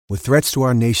With threats to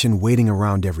our nation waiting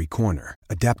around every corner,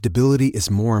 adaptability is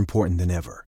more important than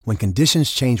ever. When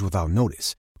conditions change without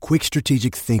notice, quick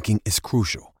strategic thinking is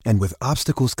crucial. And with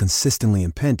obstacles consistently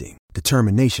impending,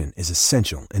 determination is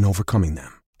essential in overcoming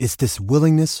them. It's this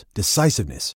willingness,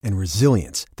 decisiveness, and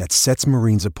resilience that sets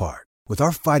Marines apart. With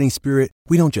our fighting spirit,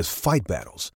 we don't just fight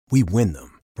battles, we win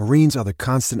them. Marines are the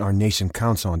constant our nation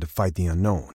counts on to fight the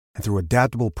unknown. And through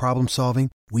adaptable problem solving,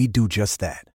 we do just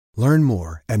that. Learn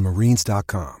more at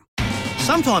marines.com.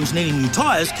 Sometimes needing new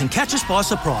tyres can catch us by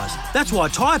surprise. That's why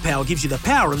Tyre Power gives you the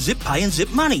power of Zip Pay and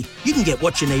Zip Money. You can get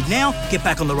what you need now, get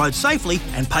back on the road safely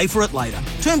and pay for it later.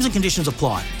 Terms and conditions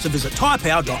apply. So visit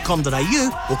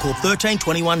tyrepower.com.au or call 13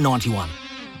 21 91.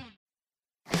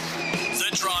 The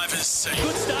driver's seat.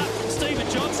 Good start from Stephen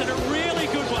Johnson, a really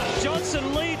good one.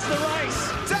 Johnson leads the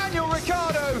race. Daniel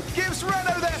Ricciardo gives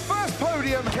Renault their first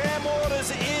podium. Cam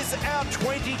Waters is our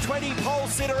 2020 pole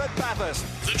sitter at Bathurst.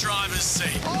 The driver's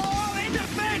seat. Oh, in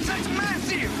defence, that's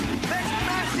massive. That's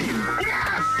massive.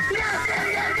 Yes!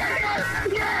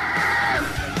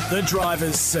 The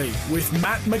driver's seat with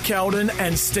Matt McKeldin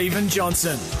and Stephen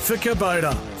Johnson for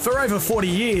Kubota. For over 40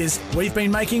 years, we've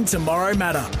been making tomorrow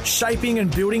matter, shaping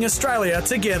and building Australia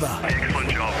together. Excellent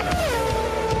job.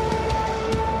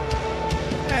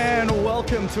 And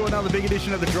welcome to another big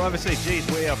edition of the driver's seat. Geez,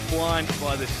 we are flying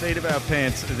by the seat of our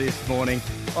pants this morning.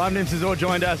 I'm Nim Cesar,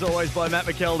 joined as always by Matt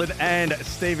McKeldin and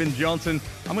Stephen Johnson.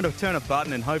 I'm going to turn a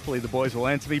button and hopefully the boys will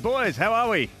answer me. Boys, how are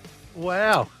we?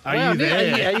 Wow. Are you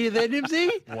there? Are you there,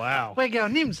 Nimsy? Wow. We're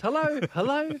going, Nims,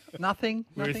 hello. Nothing.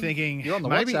 We were thinking You're on the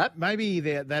maybe, WhatsApp. maybe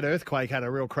that earthquake had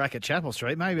a real crack at Chapel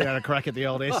Street. Maybe they had a crack at the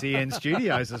old SEN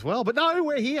studios as well. But no,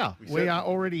 we're here. We are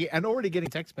already getting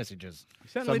text messages.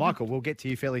 So, Michael, we'll get to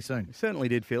you fairly soon. We certainly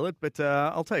did feel it, but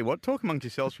I'll tell you what, talk amongst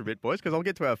yourselves for a bit, boys, because I'll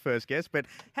get to our first guest. But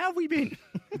how have we been?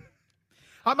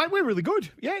 Mate, we're really good.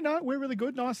 Yeah, no, we're really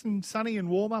good. Nice and sunny and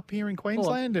warm up here in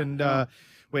Queensland. And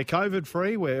we're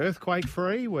COVID-free. We're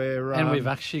earthquake-free. And we've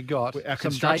actually got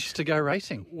some dates to go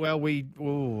racing. Well,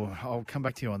 I'll come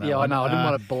back to you on that Yeah, one. I know. I didn't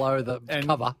want to blow the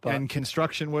cover. But... And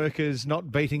construction workers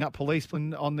not beating up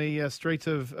policemen on the streets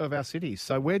of our cities.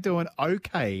 So we're doing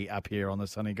okay up here on the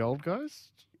sunny Gold Coast.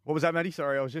 What was that, Matty?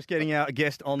 Sorry, I was just getting a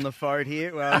guest on the phone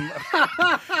here.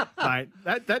 Mate,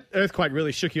 that earthquake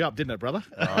really shook you up, didn't it, brother?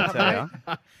 Oh, I'll tell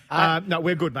you. No,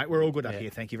 we're good, mate. We're all good up here.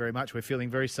 Thank you very much. We're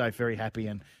feeling very safe, very happy,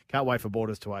 and can't wait for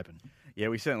borders to open. Yeah,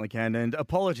 we certainly can. And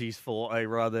apologies for a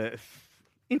rather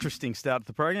interesting start to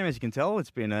the program. As you can tell, it's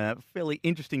been a fairly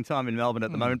interesting time in Melbourne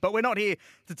at the moment. But we're not here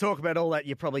to talk about all that.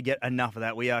 You probably get enough of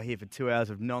that. We are here for 2 hours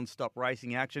of non-stop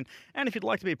racing action. And if you'd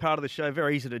like to be a part of the show,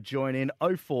 very easy to join in.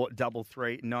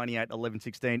 0433 98 11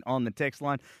 16 on the text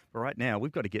line. But right now,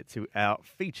 we've got to get to our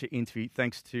feature interview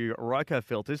you to Ryco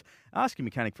Filters. Ask your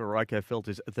mechanic for Ryco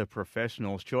Filters, the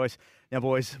professional's choice. Now,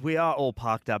 boys, we are all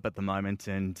parked up at the moment.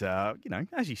 And,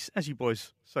 as you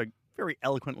boys so very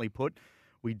eloquently put,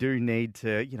 we do need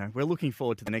to, we're looking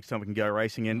forward to the next time we can go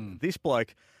racing. And this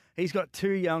bloke, he's got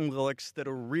two young blokes that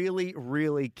are really,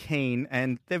 really keen.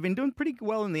 And they've been doing pretty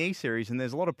well in the E-Series, and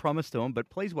there's a lot of promise to them. But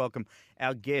please welcome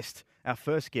our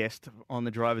first guest on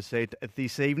the driver's seat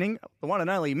this evening, the one and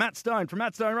only Matt Stone from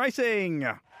Matt Stone Racing.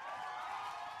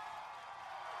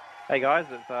 Hey guys,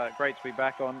 it's great to be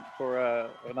back on for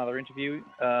another interview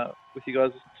with you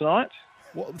guys tonight.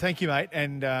 Well, thank you, mate,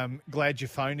 and glad your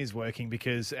phone is working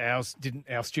because our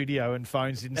studio and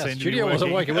phones didn't seem to be working.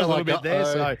 Wasn't working. A little bit there,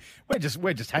 so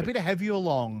we're just happy to have you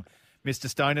along, Mr.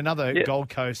 Stone, another Gold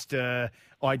Coast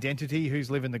identity who's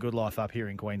living the good life up here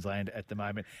in Queensland at the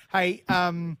moment. Hey,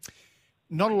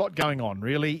 not a lot going on,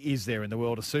 really, is there, in the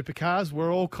world of supercars?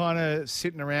 We're all kind of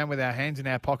sitting around with our hands in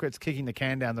our pockets, kicking the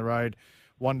can down the road,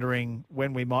 wondering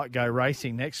when we might go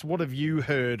racing next. What have you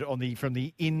heard from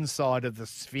the inside of the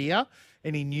sphere?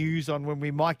 Any news on when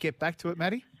we might get back to it,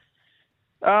 Matty?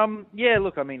 Yeah,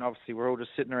 look, I mean, obviously we're all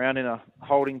just sitting around in a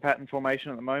holding pattern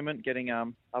formation at the moment, getting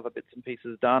other bits and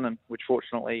pieces done, and which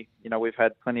fortunately, we've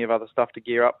had plenty of other stuff to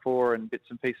gear up for and bits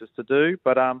and pieces to do.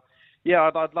 But yeah,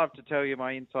 I'd love to tell you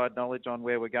my inside knowledge on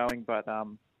where we're going, but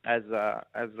as the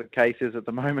case is at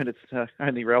the moment, it's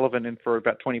only relevant for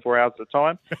about 24 hours at a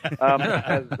time.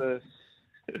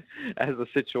 As the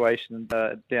situation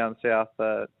down south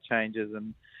changes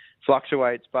and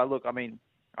fluctuates. But look, I mean,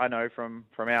 I know from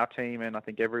our team and I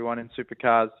think everyone in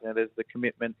supercars, there's the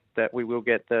commitment that we will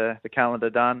get the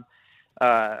calendar done,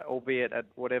 albeit at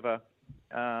whatever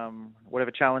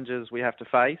challenges we have to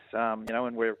face. And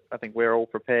I think we're all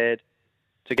prepared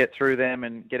to get through them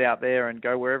and get out there and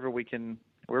go wherever we can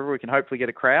hopefully get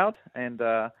a crowd. And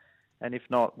if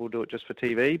not, we'll do it just for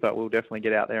TV, but we'll definitely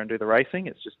get out there and do the racing.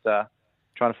 It's just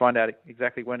trying to find out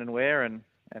exactly when and where, and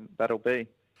that'll be.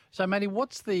 So, Matty,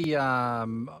 what's the,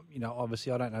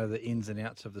 obviously I don't know the ins and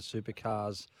outs of the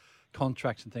supercars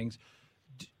contracts and things.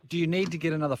 Do you need to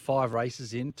get another 5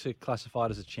 races in to classify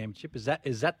it as a championship? Is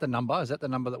that the number? Is that the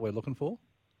number that we're looking for?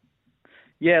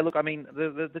 Yeah, look, I mean,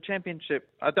 the championship,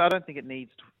 I don't think it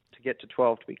needs to get to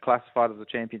 12 to be classified as a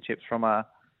championship from a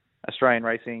Australian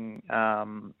racing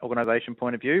organisation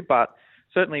point of view, but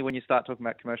certainly when you start talking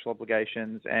about commercial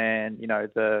obligations and,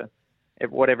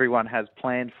 what everyone has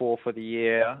planned for the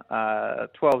year,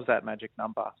 12 is that magic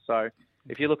number. So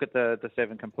if you look at the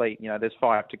 7 complete, there's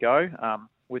 5 to go,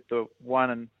 with the one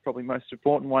and probably most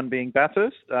important one being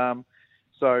Bathurst.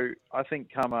 So I think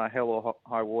come hell or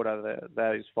high water,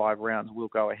 those 5 rounds will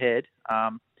go ahead.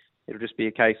 It'll just be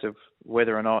a case of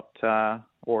whether or not, not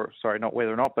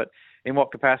whether or not, but in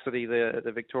what capacity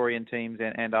the Victorian teams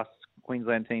and us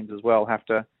Queensland teams as well have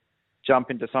to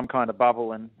jump into some kind of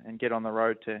bubble and get on the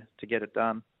road to get it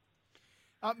done.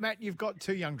 Matt, you've got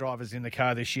 2 young drivers in the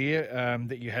car this year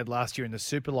that you had last year in the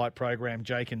Superlight program,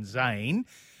 Jake and Zane.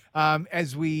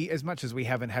 As much as we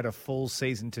haven't had a full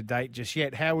season to date just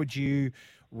yet, how would you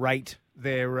rate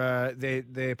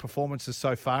their performances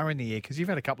so far in the year? Because you've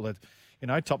had a couple of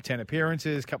top 10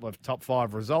 appearances, a couple of top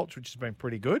 5 results, which has been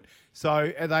pretty good.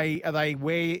 So are they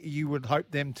where you would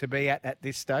hope them to be at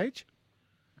this stage?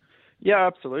 Yeah,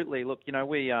 absolutely. Look,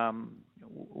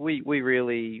 we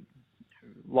really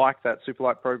like that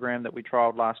Superlight program that we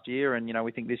trialled last year, and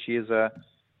we think this year's a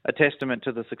testament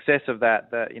to the success of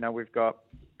that. That we've got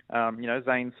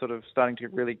Zane's sort of starting to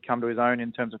really come to his own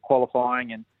in terms of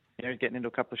qualifying, and getting into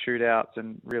a couple of shootouts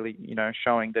and really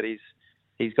showing that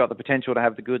he's got the potential to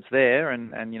have the goods there,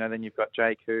 and then you've got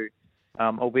Jake who,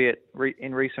 albeit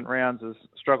in recent rounds has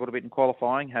struggled a bit in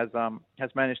qualifying, has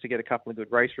managed to get a couple of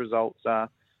good race results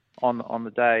on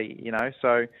the day.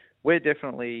 So we're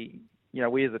definitely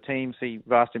we as a team see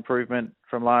vast improvement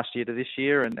from last year to this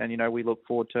year, and we look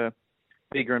forward to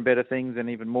bigger and better things and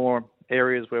even more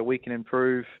areas where we can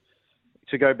improve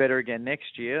to go better again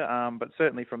next year. But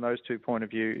certainly from those 2 point of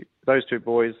view, those 2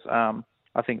 boys,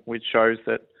 I think which shows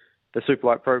that the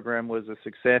Superlight program was a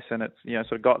success, and it's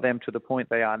sort of got them to the point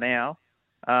they are now.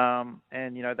 And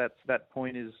that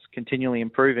point is continually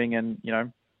improving, and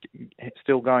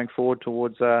still going forward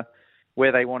towards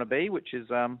where they want to be, which is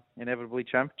inevitably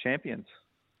champions.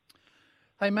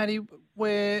 Hey, Matty,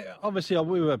 we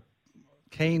were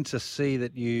keen to see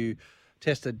that you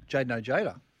tested Jaden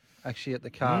Ojeda actually at the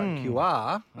car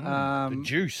QR. The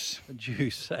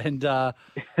juice. And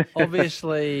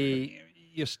obviously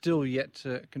you're still yet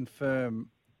to confirm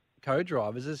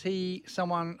co-drivers. Is he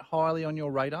someone highly on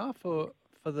your radar for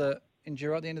the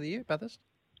Enduro at the end of the year, Bathurst?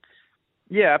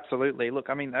 Yeah, absolutely. Look,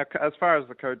 I mean, as far as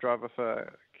the co-driver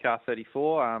for car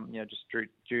 34, just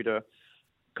due to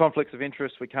conflicts of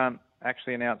interest, we can't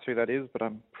actually announce who that is, but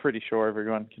I'm pretty sure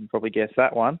everyone can probably guess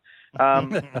that one.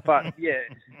 But yeah,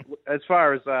 as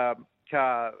far as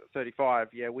car 35,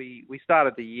 we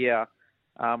started the year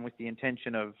with the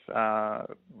intention of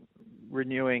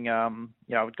renewing, a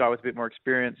guy with a bit more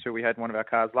experience who we had in one of our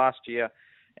cars last year,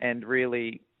 and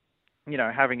really,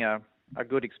 having a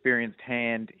good experienced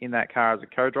hand in that car as a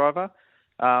co-driver.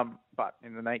 But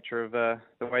in the nature of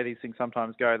the way these things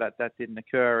sometimes go, that didn't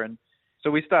occur. And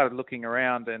so we started looking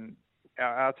around, and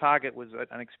our target was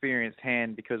an experienced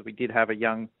hand because we did have a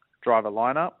young driver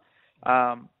lineup.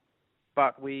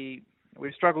 But we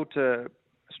struggled to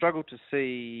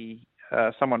see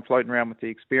someone floating around with the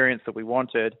experience that we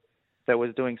wanted, that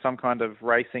was doing some kind of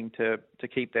racing to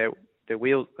keep their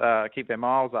wheels, keep their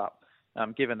miles up.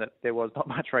 Given that there was not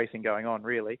much racing going on,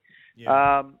 really.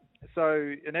 Yeah.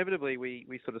 So inevitably,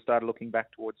 we sort of started looking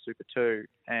back towards Super 2,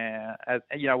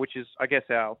 which is, I guess,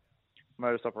 our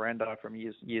modus operandi from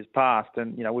years past.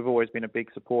 And, we've always been a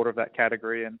big supporter of that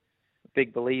category and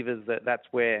big believers that that's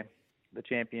where the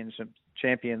champions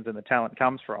and the talent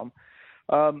comes from.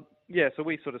 So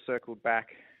we sort of circled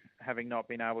back, having not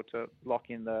been able to lock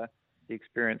in the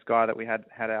experienced guy that we had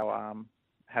our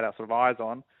sort of eyes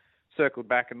on. Circled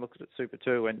back and looked at Super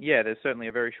 2, and there's certainly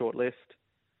a very short list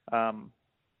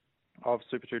of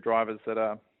Super 2 drivers that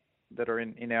are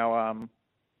in our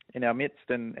midst,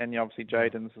 and obviously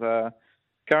Jaden's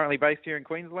currently based here in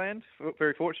Queensland,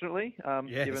 very fortunately,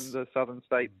 given the southern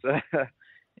states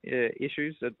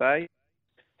issues at bay.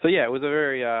 So it was a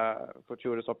very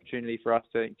fortuitous opportunity for us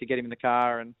to get him in the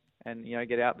car and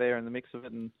get out there in the mix of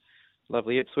it, and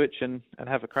lovely Ipswich and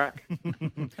have a crack.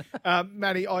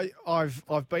 Matty,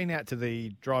 I've been out to the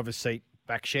driver's seat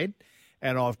back shed,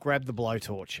 and I've grabbed the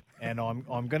blowtorch, and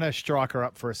I'm going to strike her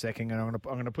up for a second, and I'm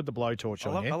going to put the blowtorch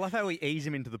on you. I love how we ease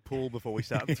him into the pool before we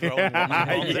start throwing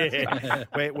bombs. Yeah.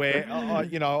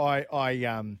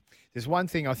 There's one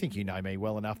thing, I think you know me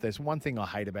well enough, there's one thing I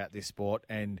hate about this sport,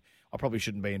 and I probably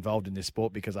shouldn't be involved in this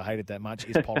sport because I hate it that much,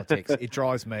 is politics. It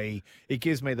gives me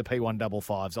the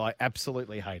P155s. I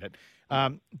absolutely hate it.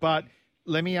 But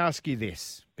let me ask you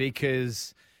this,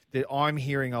 because I'm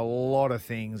hearing a lot of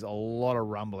things, a lot of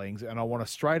rumblings, and I want a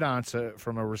straight answer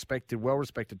from a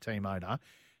well-respected team owner.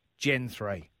 Gen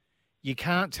 3. You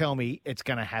can't tell me it's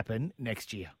going to happen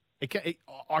next year.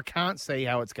 I can't see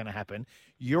how it's going to happen.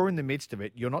 You're in the midst of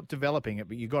it. You're not developing it,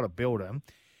 but you've got to build them.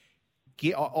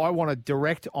 I want a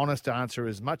direct, honest answer,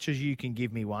 as much as you can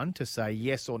give me one, to say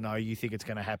yes or no, you think it's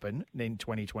going to happen in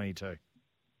 2022.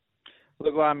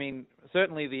 Look, well, I mean,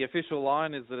 certainly the official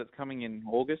line is that it's coming in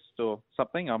August or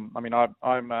something.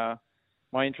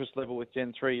 My interest level with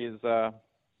Gen 3 is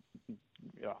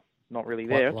not really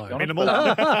there. Minimal.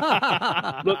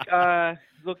 Look,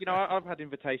 I've had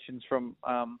invitations from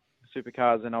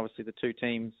Supercars and obviously the two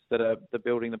teams that are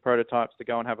building the prototypes to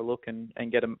go and have a look and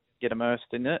get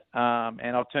immersed in it.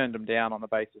 And I've turned them down on the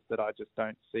basis that I just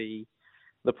don't see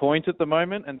the point at the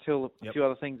moment until a few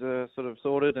other things are sort of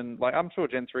sorted. And I'm sure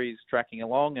Gen 3 is tracking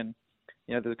along, and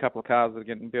there's a couple of cars that are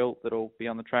getting built that'll be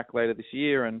on the track later this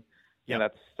year, and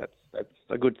that's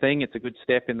a good thing. It's a good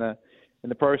step in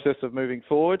the process of moving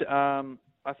forward.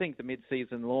 I think the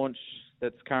mid-season launch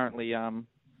that's currently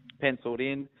penciled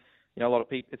in, a lot of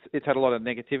people, it's had a lot of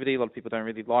negativity. A lot of people don't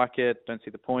really like it, don't see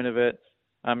the point of it.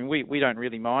 I mean, we don't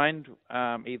really mind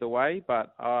either way,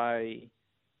 but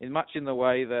in the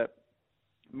way that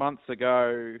months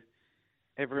ago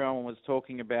everyone was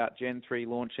talking about Gen 3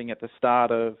 launching at the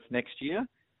start of next year,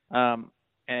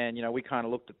 and we kind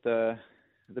of looked at the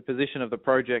position of the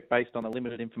project based on the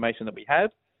limited information that we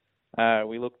had.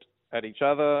 We looked at each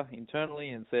other internally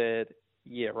and said,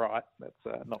 yeah, right, that's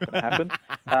not going to happen.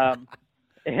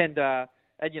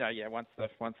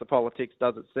 Once the politics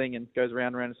does its thing and goes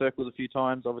around in circles a few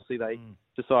times, obviously they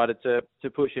decided to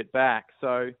push it back.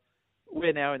 So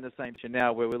we're now in the same position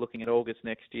now where we're looking at August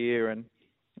next year and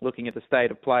looking at the state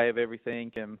of play of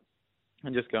everything and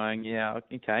just going, yeah,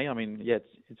 okay. I mean, yeah,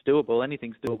 it's doable.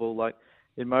 Anything's doable. Like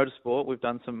in motorsport,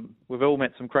 we've all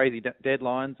met some crazy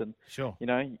deadlines, and sure,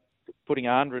 putting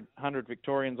 100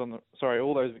 Victorians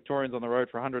all those Victorians on the road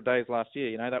for 100 days last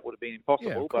year, that would have been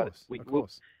impossible. Yeah, of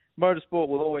course. Motorsport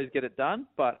will always get it done.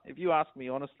 But if you ask me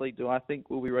honestly, do I think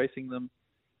we'll be racing them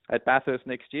at Bathurst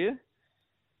next year?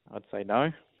 I'd say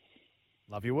no.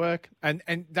 Love your work. And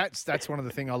that's one of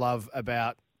the things I love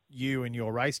about you and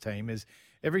your race team is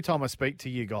every time I speak to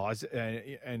you guys,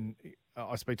 and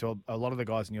I speak to a lot of the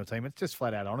guys in your team, it's just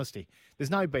flat out honesty.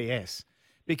 There's no BS,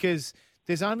 because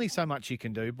there's only so much you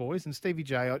can do, boys. And Stevie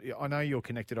J, I know you're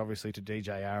connected obviously to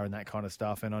DJR and that kind of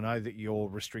stuff, and I know that you're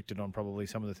restricted on probably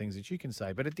some of the things that you can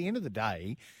say. But at the end of the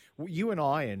day, you and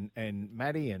I and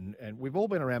Maddie and we've all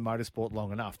been around motorsport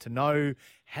long enough to know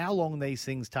how long these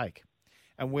things take.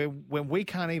 And when we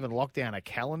can't even lock down a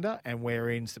calendar, and we're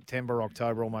in September,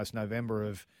 October, almost November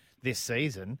of this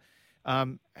season,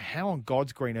 how on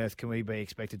God's green earth can we be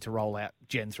expected to roll out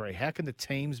Gen 3? How can the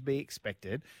teams be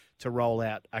expected to roll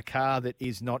out a car that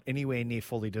is not anywhere near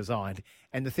fully designed?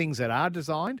 And the things that are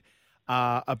designed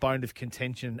are a bone of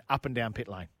contention up and down pit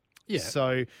lane. Yeah.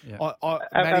 So, yeah.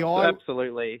 Matty,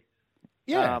 absolutely.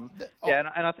 Yeah.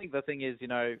 And I think the thing is,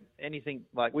 anything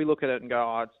like we look at it and go,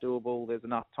 oh, it's doable, there's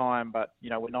enough time, but,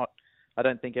 we're not, I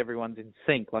don't think everyone's in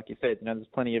sync. Like you said, there's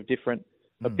plenty of different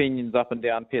opinions up and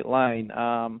down pit lane.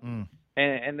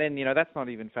 And then, that's not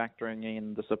even factoring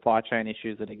in the supply chain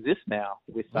issues that exist now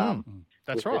with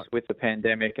with the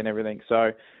pandemic and everything.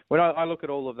 So when I look at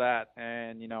all of that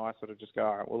and, I sort of just go,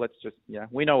 all right, well, let's just,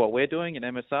 we know what we're doing in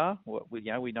MSR. We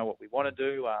know what we want to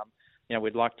do.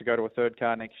 We'd like to go to a third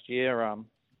car next year,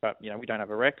 but, we don't have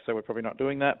a wreck, so we're probably not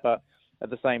doing that. But at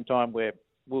the same time,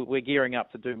 we're gearing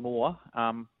up to do more,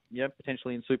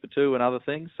 potentially in Super 2 and other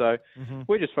things. So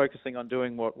we're just focusing on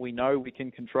doing what we know we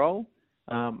can control.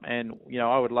 And,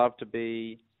 I would love to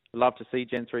see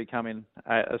Gen 3 come in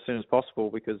as soon as possible,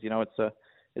 because,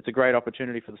 it's a great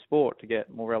opportunity for the sport to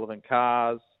get more relevant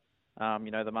cars,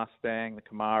 the Mustang, the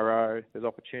Camaro. There's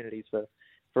opportunities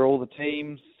for all the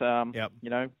teams,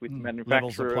 with manufacturers.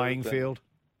 Levels the playing field.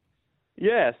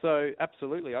 Yeah, so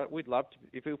absolutely. We'd love to.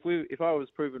 If I was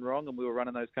proven wrong and we were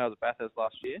running those cars at Bathurst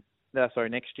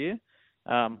next year,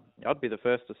 I'd be the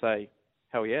first to say,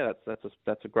 hell yeah,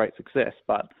 that's a great success.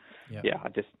 But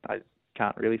I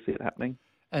can't really see it happening.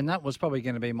 And that was probably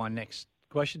going to be my next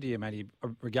question to you, Matty,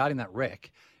 regarding that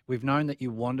wreck. We've known that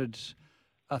you wanted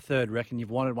a third wreck and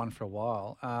you've wanted one for a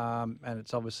while, and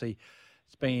it's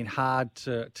been hard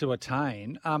to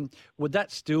attain. Would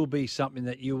that still be something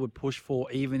that you would push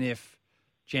for, even if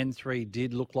Gen 3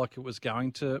 did look like it was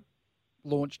going to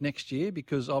launch next year?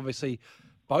 Because obviously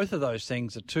both of those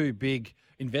things are two big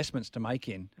investments to make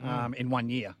in 1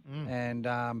 year. And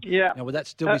would that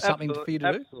still be something for you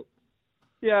to do?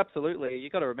 Yeah, absolutely. You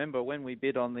got to remember when we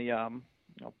bid on the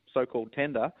so-called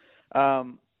tender,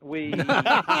 we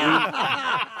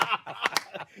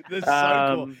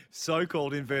the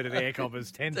so-called inverted air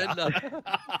commas tender.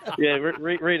 Yeah,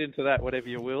 read into that whatever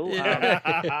you will.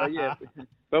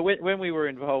 But when we were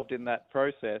involved in that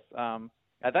process,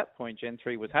 at that point, Gen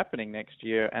 3 was happening next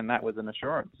year, and that was an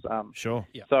assurance.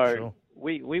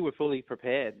 We were fully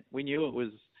prepared. We knew it was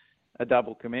a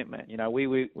double commitment. You know, we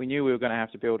knew we were going to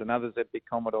have to build another ZB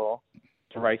Commodore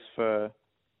to race for.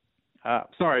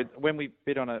 When we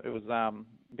bid on it, it was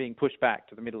being pushed back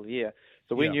to the middle of the year.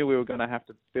 So we knew we were going to have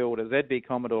to build a ZB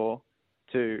Commodore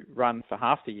to run for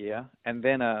half the year, and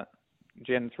then a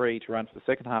Gen 3 to run for the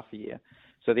second half of the year.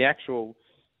 So the actual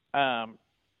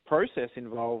process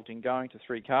involved in going to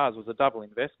 3 cars was a double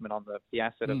investment on the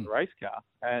asset of the race car.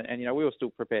 And you know, we were still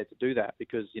prepared to do that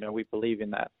because, you know, we believe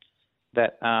in that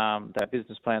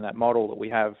business plan, that model that we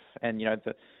have. And, you know,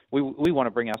 we want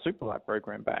to bring our Superlight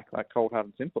program back, like cold, hard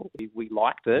and simple. We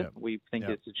liked it. We think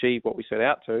it's achieved what we set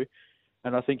out to.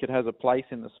 And I think it has a place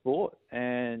in the sport.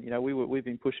 And, you know, we've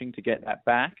been pushing to get that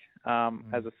back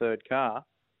as a third car.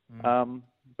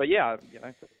 But yeah, you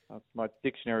know, my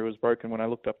dictionary was broken when I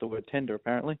looked up the word tender,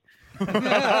 apparently.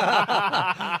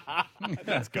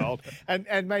 That's gold.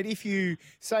 And mate, if you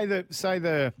say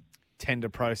the tender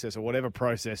process or whatever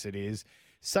process it is,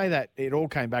 say that it all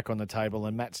came back on the table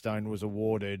and Matt Stone was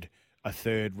awarded a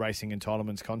third racing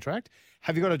entitlements contract.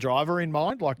 Have you got a driver in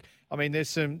mind? Like, I mean, there's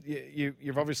some.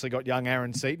 You've obviously got young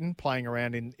Aaron Seaton playing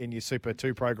around in your Super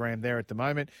 2 program there at the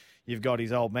moment. You've got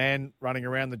his old man running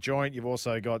around the joint. You've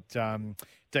also got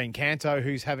Dean Canto,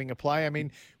 who's having a play. I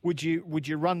mean, would you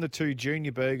run the 2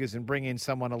 junior burgers and bring in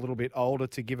someone a little bit older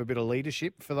to give a bit of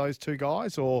leadership for those 2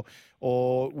 guys, or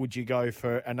would you go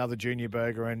for another junior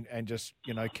burger and just,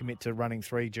 you know, commit to running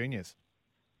 3 juniors?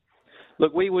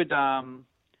 Look, we would.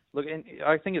 Look,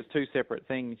 I think it's 2 separate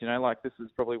things. You know, like this is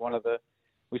probably one of the.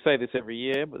 We say this every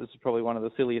year, but this is probably one of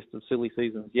the silliest of silly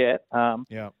seasons yet.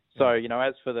 So, you know,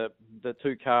 as for the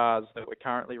 2 cars that we're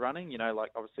currently running, you know,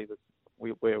 like obviously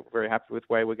we're very happy with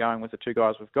where we're going with the 2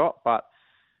 guys we've got. But,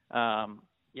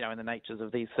 you know, in the natures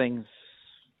of these things,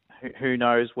 who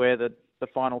knows where the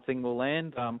final thing will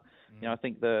land. You know, I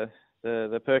think the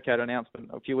Percat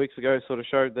announcement a few weeks ago sort of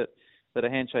showed that a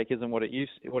handshake isn't what it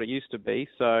used to be.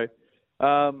 So,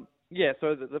 so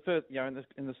the first, you know,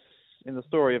 in the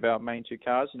story of our main 2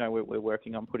 cars, you know, we're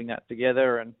working on putting that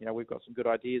together, and you know, we've got some good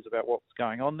ideas about what's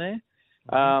going on there.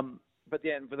 But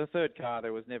yeah, for the third car,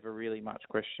 there was never really much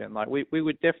question. Like we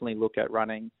would definitely look at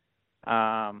running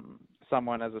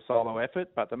someone as a solo effort,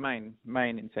 but the main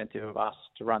incentive of us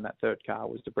to run that third car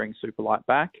was to bring Superlight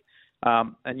back.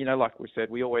 And you know, like we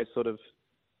said, we always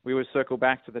circle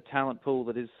back to the talent pool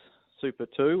that is Super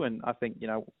 2, and I think, you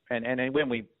know, and when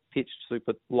we pitched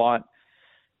Superlight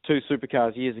 2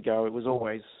 supercars years ago, it was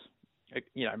always,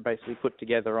 you know, basically put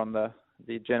together on the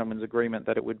gentleman's agreement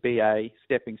that it would be a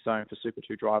stepping stone for Super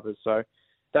 2 drivers. So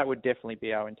that would definitely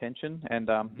be our intention. And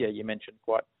you mentioned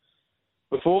quite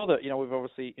before that, you know,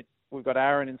 we've got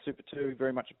Aaron in Super 2,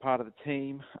 very much a part of the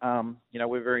team. You know,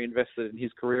 we're very invested in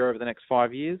his career over the next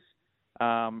 5 years.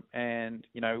 And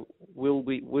you know, would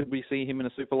we see him in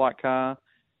a Superlight car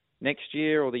next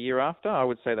year or the year after? I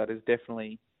would say that is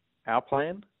definitely our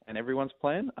plan and everyone's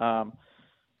plan.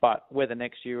 But whether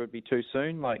next year would be too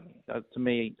soon, like to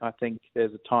me, I think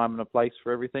there's a time and a place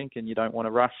for everything, and you don't want to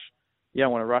rush. You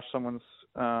don't want to rush someone's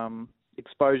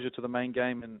exposure to the main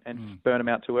game and burn them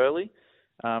out too early.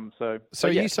 So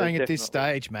are you saying at this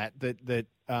stage, Matt, that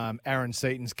Aaron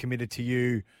Seaton's committed to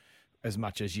you as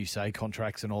much as you say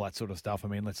contracts and all that sort of stuff? I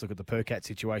mean, let's look at the Percat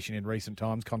situation in recent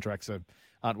times. Contracts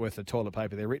aren't worth the toilet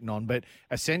paper they're written on, but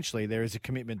essentially there is a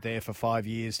commitment there for 5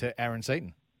 years to Aaron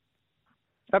Seaton.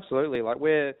 Absolutely. Like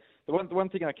the one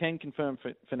thing I can confirm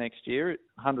for next year,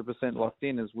 100% locked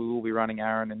in, is we will be running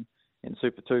Aaron in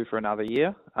Super 2 for another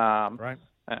year. Right.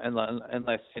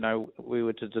 Unless, you know, we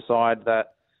were to decide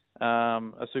that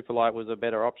a Superlight was a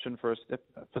better option for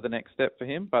the next step for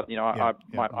him. But, you know,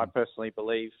 I personally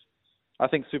believe, I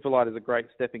think Superlight is a great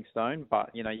stepping stone, but,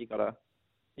 you know, you got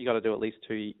to do at least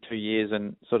 2 years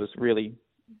and sort of really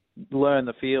learn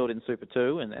the field in Super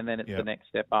 2, and then it's the next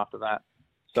step after that.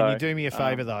 Can you do me a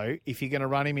favour though? If you're going to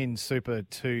run him in Super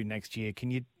 2 next year, can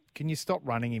you stop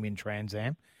running him in Trans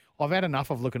Am? I've had enough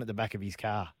of looking at the back of his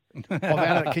car.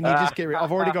 Can you just get rid?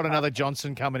 I've already got another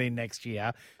Johnson coming in next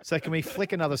year. So can we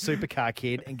flick another supercar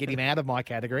kid and get him out of my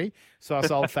category so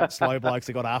us old fat slow blokes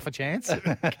have got half a chance?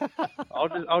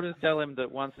 I'll just tell him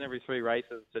that once in every 3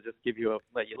 races to just give you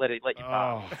let you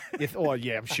pass.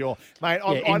 Yeah, I'm sure, mate.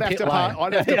 I'd have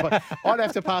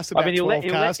to pass about 12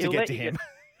 cars to get to him.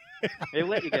 He'll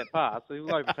let you get past, so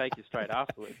he'll overtake you straight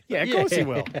afterwards. Yeah, of course he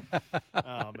will.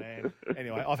 Oh, man.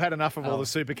 Anyway, I've had enough of all the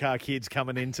supercar kids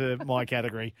coming into my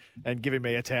category and giving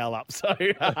me a towel up. So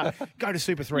go to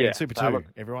Super 3 and Super 2,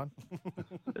 everyone.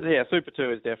 Yeah, Super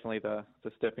 2 is definitely the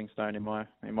stepping stone in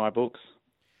my books.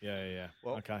 Yeah.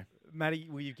 Well, okay. Matty,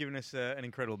 you've given us an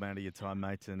incredible amount of your time,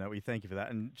 mate, and we thank you for that.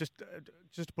 And just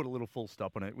to put a little full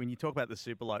stop on it, when you talk about the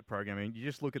Super Light program, I mean, you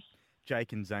just look at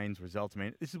Jake and Zane's results. I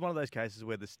mean, this is one of those cases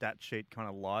where the stat sheet kind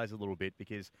of lies a little bit,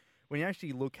 because when you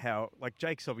actually look like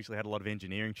Jake's obviously had a lot of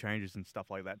engineering changes and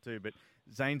stuff like that too, but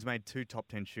Zane's made 2 top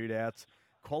 10 shootouts,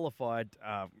 qualified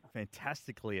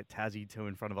fantastically at Tassie too,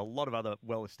 in front of a lot of other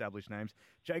well-established names.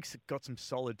 Jake's got some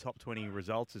solid top 20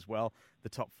 results as well, the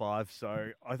top 5. So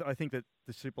I think that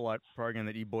the Super Light program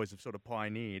that you boys have sort of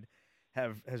pioneered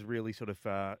has really sort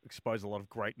of exposed a lot of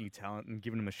great new talent and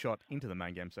given them a shot into the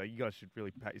main game. So you guys should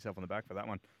really pat yourself on the back for that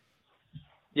one.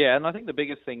 Yeah, and I think the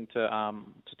biggest thing to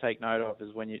take note of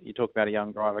is when you talk about a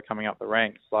young driver coming up the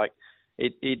ranks, like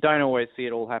you don't always see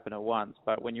it all happen at once,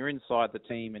 but when you're inside the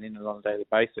team and in it on a daily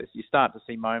basis, you start to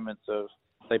see moments of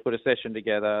they put a session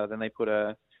together, then they put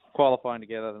a qualifying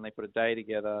together, then they put a day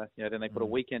together, then they put a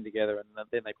weekend together, and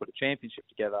then they put a championship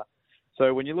together.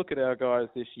 So when you look at our guys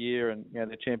this year and their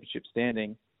championship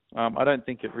standing, I don't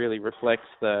think it really reflects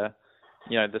the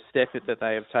step that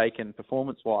they have taken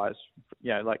performance-wise.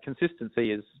 Like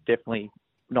consistency is definitely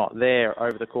not there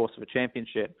over the course of a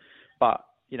championship, but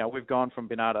we've gone from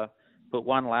being able to put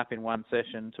 1 lap in 1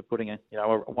 session to putting a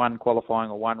one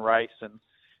qualifying or 1 race, and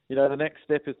the next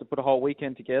step is to put a whole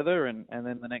weekend together, and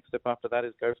then the next step after that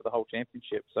is go for the whole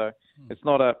championship. So it's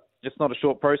not a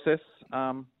short process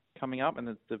coming up, and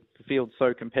the field's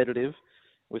so competitive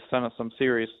with some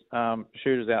serious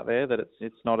shooters out there that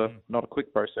it's not a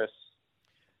quick process.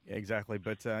 Yeah, exactly.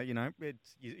 But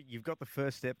you've got the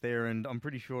first step there, and I'm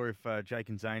pretty sure if Jake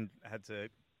and Zane had to,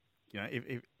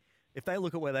 if they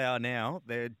look at where they are now,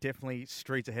 they're definitely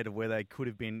streets ahead of where they could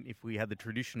have been if we had the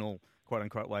traditional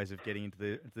quote-unquote ways of getting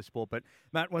into the sport. But,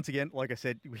 Matt, once again, like I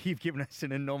said, you've given us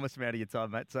an enormous amount of your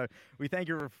time, Matt. So we thank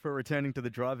you for returning to the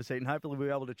driver's seat, and hopefully we'll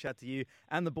be able to chat to you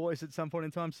and the boys at some point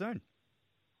in time soon.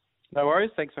 No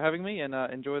worries. Thanks for having me, and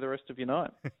enjoy the rest of your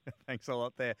night. Thanks a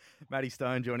lot there. Matty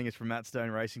Stone joining us from Matt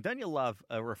Stone Racing. Don't you love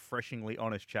a refreshingly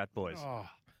honest chat, boys? Oh,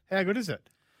 how good is it?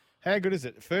 How good is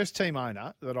it? First team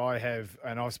owner that I have,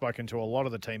 and I've spoken to a lot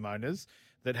of the team owners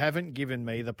that haven't given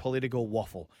me the political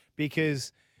waffle,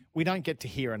 because we don't get to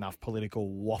hear enough political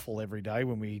waffle every day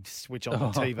when we switch on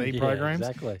the TV programs.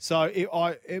 Exactly. So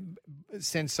it's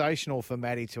sensational for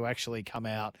Matty to actually come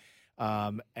out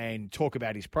and talk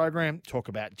about his program, talk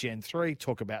about Gen 3,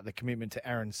 talk about the commitment to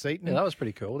Aaron Seaton. Yeah, that was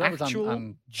pretty cool. That Actual,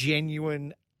 was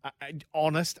genuine,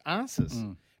 honest answers.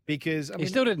 Because he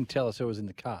still didn't tell us who was in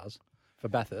the cars for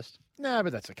Bathurst. No,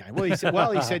 but that's okay. Well, he said,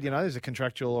 there's a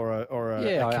contractual or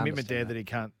a commitment there that he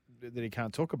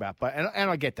can't talk about. But and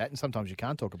I get that, and sometimes you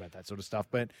can't talk about that sort of stuff.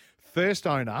 But first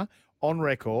owner on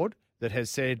record that has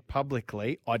said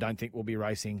publicly, I don't think we'll be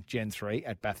racing Gen 3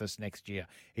 at Bathurst next year.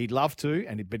 He'd love to,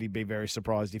 but he'd be very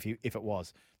surprised if it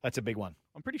was. That's a big one.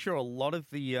 I'm pretty sure a lot of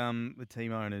the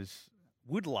team owners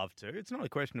would love to. It's not a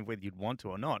question of whether you'd want to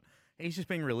or not. He's just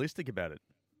being realistic about it.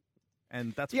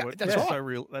 And that's what's so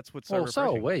real. That's what's so refreshing.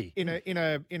 So are we.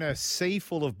 In a sea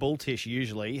full of bulltish,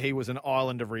 usually he was an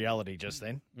island of reality just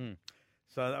then.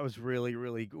 So that was really,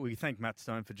 really good. We thank Matt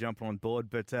Stone for jumping on board.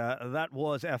 But that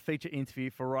was our feature interview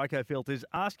for Ryco Filters.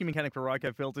 Ask Your Mechanic for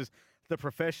Ryco Filters, the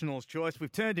professional's choice.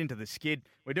 We've turned into the skid.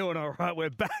 We're doing all right. We're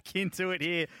back into it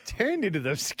here. Turned into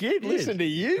the skid? Listen to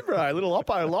you, bro. Little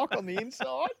Oppo lock on the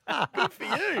inside. Good for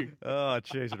you. Oh,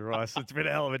 cheese and rice. It's been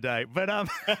a hell of a day. But,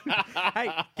 hey,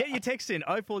 get your text in,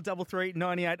 0433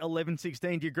 98 11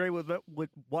 16. Do you agree with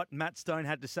what Matt Stone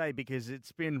had to say? Because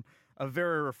it's been a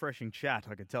very refreshing chat,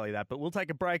 I can tell you that. But we'll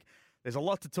take a break. There's a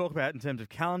lot to talk about in terms of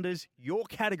calendars. Your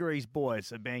categories,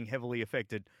 boys, are being heavily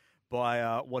affected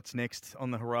by what's next on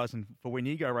the horizon for when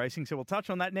you go racing. So we'll touch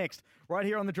on that next, right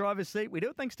here on the driver's seat. We do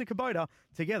it thanks to Kubota.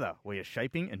 Together, we are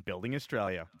shaping and building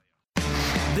Australia.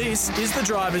 This is the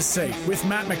driver's seat with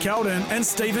Matt McKeldin and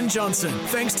Stephen Johnson.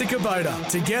 Thanks to Kubota.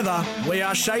 Together, we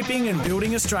are shaping and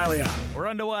building Australia. We're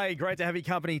underway. Great to have your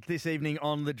company this evening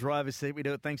on the driver's seat. We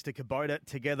do it thanks to Kubota.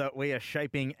 Together, we are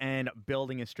shaping and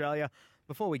building Australia.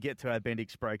 before we get to our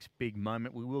Bendix Breaks big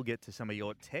moment, we will get to some of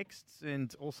your texts,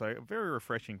 and also very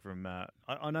refreshing from.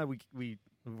 I know we've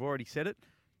already said it,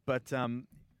 but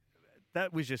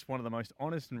that was just one of the most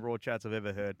honest and raw chats I've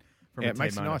ever heard from. It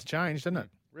makes a nice change, doesn't it?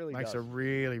 Really makes does. a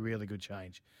really, really good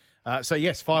change. So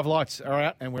yes, 5 lights are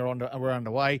out and we're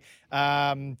underway.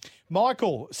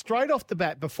 Michael, straight off the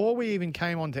bat, before we even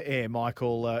came onto air,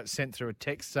 Michael sent through a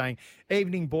text saying,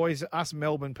 "Evening, boys. Us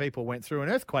Melbourne people went through an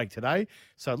earthquake today,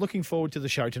 so looking forward to the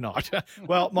show tonight."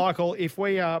 Well, Michael, if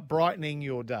we are brightening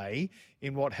your day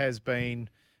in what has been,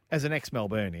 as an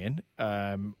ex-Melburnian,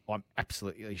 I'm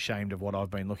absolutely ashamed of what I've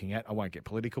been looking at. I won't get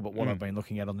political, but what I've been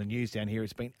looking at on the news down here,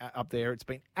 it's been up there. It's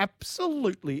been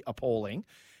absolutely appalling.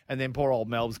 And then poor old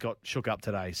Melb's got shook up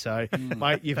today. So,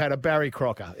 mate, you've had a Barry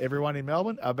Crocker. Everyone in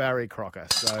Melbourne, a Barry Crocker.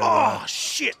 So,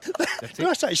 Shit. Did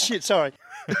I say shit? Sorry.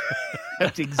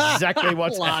 That's exactly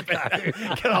what's happening.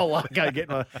 Good old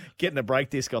Larko getting a brake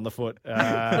disc on the foot.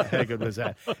 How good was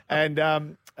that?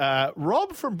 And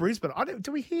Rob from Brisbane.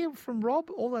 Do we hear from Rob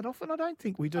all that often? I don't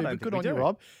think we do, but good on you,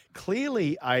 Rob.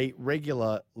 Clearly a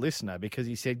regular listener, because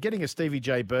he said, getting a Stevie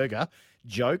J burger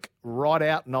joke right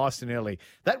out nice and early.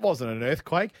 That wasn't an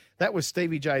earthquake. That was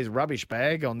Stevie J's rubbish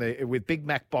bag with Big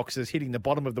Mac boxes hitting the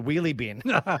bottom of the wheelie bin.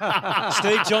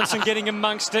 Steve Johnson getting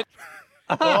amongst it.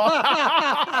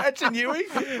 That's a newie.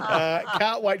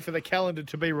 Can't wait for the calendar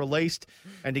to be released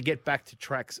and to get back to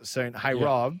tracks soon. Hey,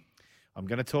 Rob, I'm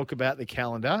going to talk about the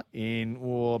calendar in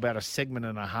about a segment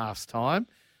and a half's time.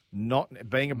 Not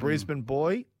being a Brisbane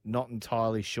boy, not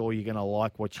entirely sure you're going to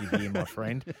like what you hear, my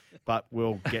friend, but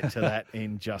we'll get to that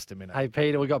in just a minute. Hey,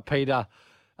 Peter, we got Peter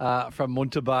from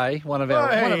Munter Bay, one of our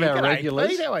regulars.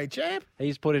 Peter, hey, champ.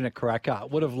 He's put in a cracker.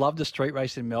 Would have loved a street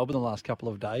race in Melbourne the last couple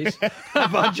of days. A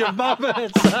bunch of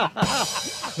muppets.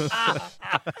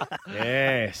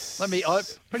 Yes. I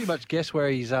pretty much guess where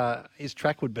his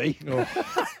track would be.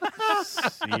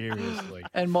 Seriously.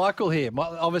 And Michael here,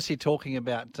 obviously talking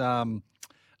about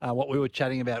what we were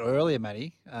chatting about earlier,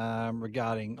 Matty,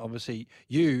 regarding obviously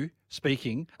you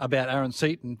speaking about Aaron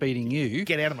Seaton beating you.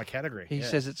 Get out of my category. He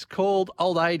says it's called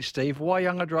old age, Steve. Why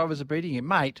younger drivers are beating you?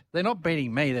 Mate, they're not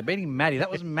beating me. They're beating Matty.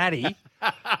 That was Matty.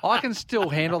 I can still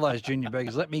handle those junior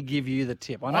burgers. Let me give you the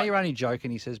tip. I know you're only joking,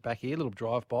 he says back here, a little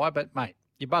drive-by, but, mate,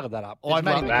 you buggered that up. I'd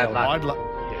love that.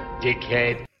 You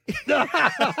dickhead.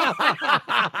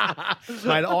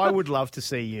 Mate, I would love to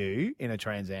see you in a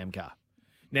Trans Am car.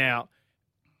 Now,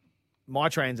 my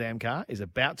Trans Am car is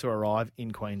about to arrive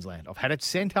in Queensland. I've had it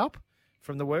sent up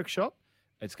from the workshop.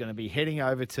 It's going to be heading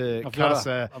over to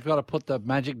Casa. I've got to put the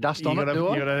magic dust on it, do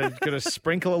I? You've got to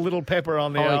sprinkle a little pepper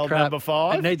on the old crap. number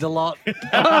 5. It needs a lot. Get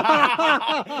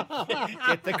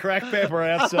the cracked pepper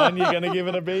out, son. You're going to give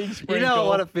it a big sprinkle. You know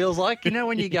what it feels like? You know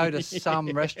when you go to some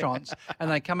restaurants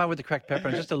and they come out with the cracked pepper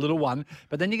and just a little one,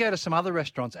 but then you go to some other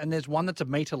restaurants and there's one that's a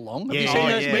metre long. Have you seen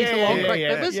those metre-long cracked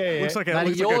peppers? Looks like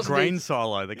a grain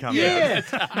silo that comes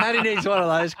out. Matty needs one of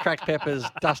those cracked peppers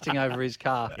dusting over his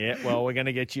car. Yeah, well, we're going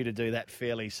to get you to do that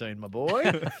fairly soon, my boy.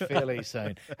 Fairly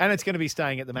soon. And it's going to be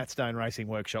staying at the Matt Stone Racing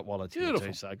Workshop while it's here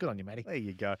too. So good on you, Matty. There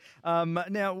you go.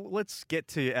 Now, let's get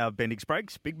to our Bendix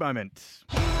Breaks big moment.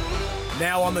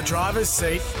 Now on the driver's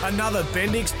seat, another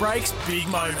Bendix Breaks big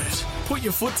moment. Put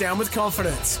your foot down with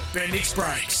confidence. Bendix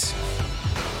Breaks.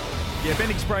 Yeah,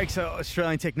 Bendix Brakes are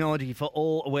Australian technology for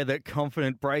all-weather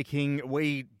confident braking.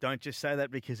 We don't just say that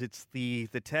because it's the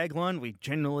tagline. We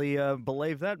generally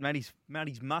believe that. Matty's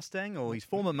Mustang, or his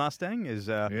former Mustang, is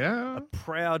a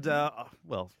proud,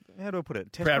 well, how do I put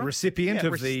it? Proud recipient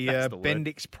of the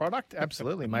Bendix product.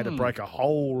 Absolutely. Made it brake a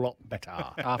whole lot better.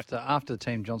 After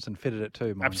Team Johnson fitted it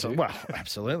too, mind you. Well,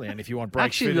 absolutely. And if you want brakes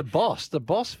actually, fitted... the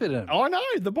boss fitted it. I know.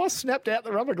 The boss snapped out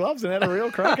the rubber gloves and had a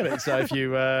real crack at it. So if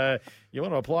you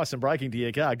want to apply some braking to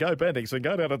your car, go Bendix and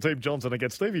go down to Team Johnson and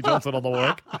get Stevie Johnson on the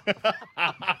work.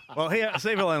 Well, here,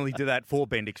 Steve will only do that for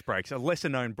Bendix Brakes, a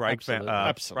lesser-known brake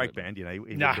band. You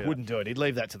know, Wouldn't do it. He'd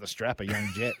leave that to the strap, a young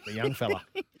jet, the young fella.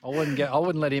 I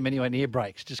wouldn't let him anywhere near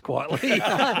brakes, just quietly.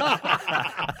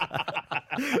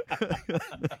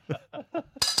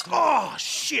 Oh,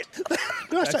 shit.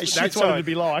 That's what it'd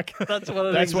be like. That's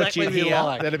what you hear.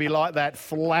 like. That'd be like that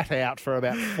flat out for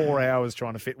about 4 hours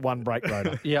trying to fit one brake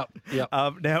rotor. Yep.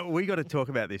 Now, we got to talk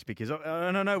about this because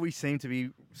I don't know, we seem to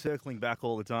be circling back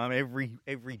all the time.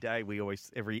 Every day,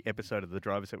 every episode of the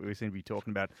Driver's Seat, we seem to be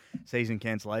talking about season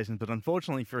cancellations. But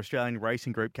unfortunately for Australian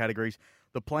Racing Group categories,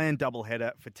 the planned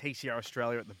doubleheader for TCR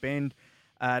Australia at the Bend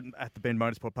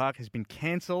Motorsport Park has been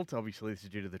cancelled. Obviously, this is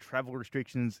due to the travel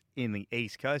restrictions in the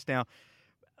East Coast. Now,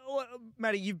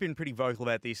 Matty, you've been pretty vocal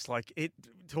about this. To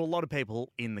a lot of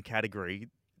people in the category,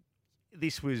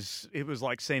 it was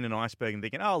like seeing an iceberg and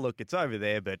thinking, oh, look, it's over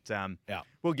there, but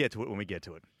we'll get to it when we get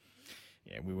to it.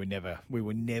 Yeah, we were never,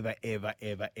 ever,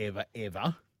 ever, ever,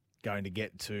 ever going to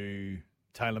get to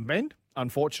Tailem Bend,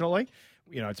 unfortunately.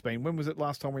 You know, it's been, when was it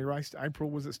last time we raced? April,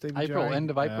 was it, Stevie April, J? end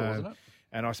of April, wasn't it?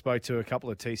 And I spoke to a couple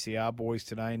of TCR boys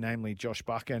today, namely Josh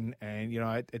Buchan, and, you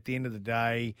know, at the end of the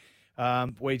day,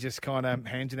 we just kind of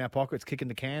hands in our pockets, kicking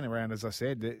the can around, as I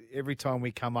said. Every time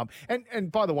we come up,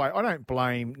 and by the way, I don't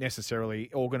blame necessarily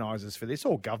organisers for this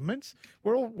or governments.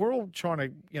 We're all trying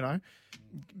to, you know,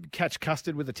 catch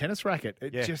custard with a tennis racket.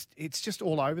 It's just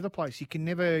all over the place. You can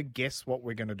never guess what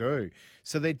we're going to do.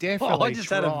 So they're definitely. I just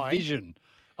had a vision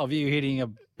of you hitting a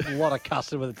lot of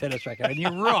custard with a tennis racket, and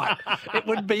you're right. It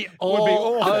would be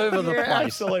all over the place.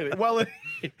 Absolutely. Well,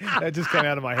 that just came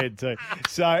out of my head too.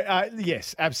 So,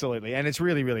 yes, absolutely. And it's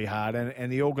really, really hard.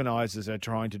 And the organisers are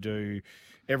trying to do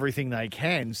everything they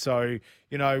can. So,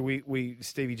 you know, we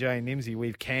Stevie J and Nimsy,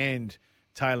 we've canned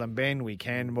Tailem Bend, we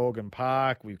canned Morgan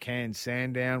Park, we've canned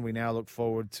Sandown. We now look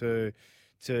forward to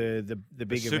the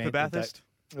big Super event. Bathurst.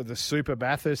 The Super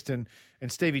Bathurst. And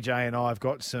Stevie J and I have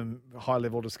got some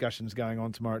high-level discussions going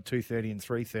on tomorrow at 2:30 and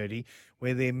 3:30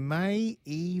 where there may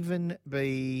even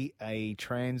be a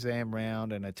Trans Am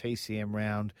round and a TCM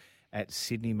round at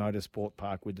Sydney Motorsport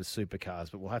Park with the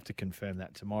supercars, but we'll have to confirm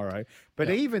that tomorrow.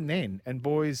 But even then, and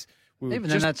boys... Even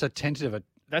then, that's a tentative,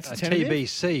 that's a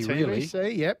TBC, really.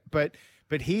 TBC, yep. But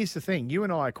here's the thing. You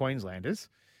and I are Queenslanders.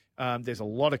 There's a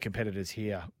lot of competitors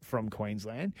here from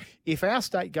Queensland. If our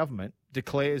state government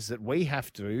declares that we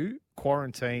have to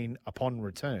quarantine upon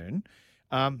return,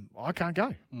 I can't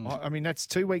go. I mean, that's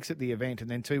 2 weeks at the event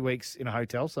and then 2 weeks in a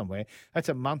hotel somewhere. That's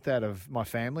a month out of my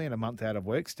family and a month out of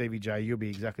work. Stevie J, you'll be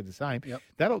exactly the same. Yep.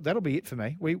 That'll be it for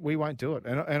me. We won't do it.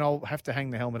 And I'll have to hang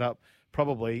the helmet up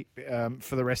probably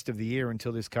for the rest of the year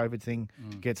until this COVID thing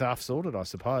gets half sorted, I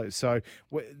suppose. So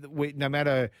we no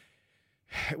matter...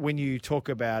 When you talk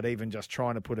about even just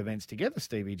trying to put events together,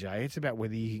 Stevie J, it's about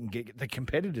whether you can get the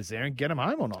competitors there and get them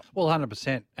home or not. Well,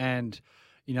 100%. And,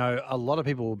 you know, a lot of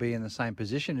people will be in the same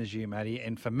position as you, Matty.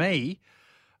 And for me,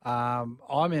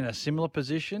 I'm in a similar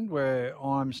position where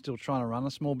I'm still trying to run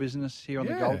a small business here on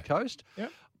the Gold Coast.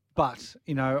 Yep. But,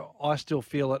 you know, I still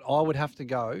feel that I would have to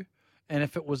go. And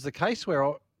if it was the case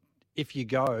where if you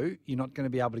go, you're not going to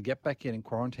be able to get back in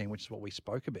quarantine, which is what we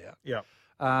spoke about. Yeah.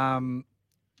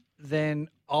 Then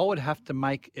I would have to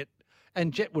make it,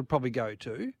 and Jet would probably go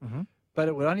too, but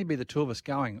it would only be the two of us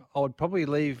going. I would probably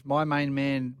leave my main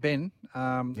man, Ben,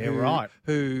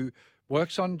 who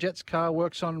works on Jet's car,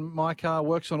 works on my car,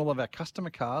 works on all of our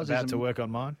customer cars. About to work on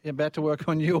mine. Yeah, about to work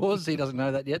on yours. He doesn't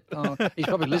know that yet. He's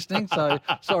probably listening, so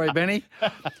sorry, Benny.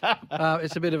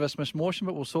 It's a bit of a smishmortion,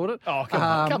 but we'll sort it. Oh,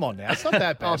 come on now. It's not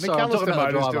that bad. Sorry, McAllister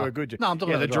Motors do a good job. No, I'm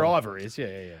talking about the driver is.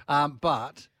 Yeah.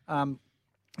 But...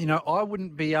 you know, I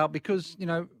wouldn't be able, because, you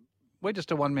know, we're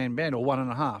just a one-man band, or one and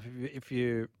a half, if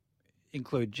you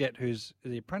include Jet, who's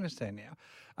the apprentice there now.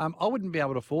 I wouldn't be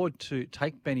able to afford to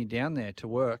take Benny down there to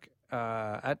work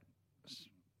at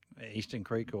Eastern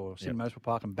Creek or Sydney Motorsport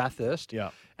Park and Bathurst,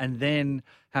 and then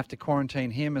have to quarantine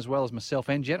him as well as myself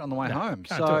and Jet on the way home.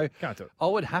 So can't do it. I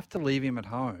would have to leave him at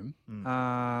home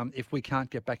if we can't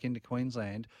get back into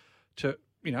Queensland to,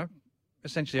 you know,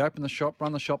 essentially open the shop,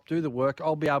 run the shop, do the work.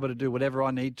 I'll be able to do whatever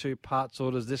I need to, parts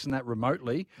orders, this and that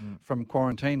remotely from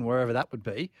quarantine, wherever that would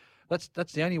be. That's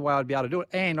the only way I'd be able to do it.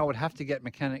 And I would have to get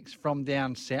mechanics from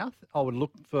down south. I would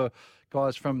look for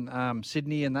guys from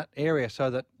Sydney and that area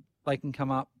so that they can come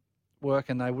up, work,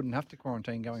 and they wouldn't have to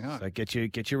quarantine going home. So get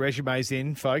your resumes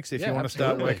in, folks. If you want to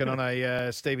start working on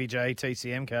a Stevie J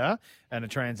TCM car and a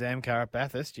Trans Am car at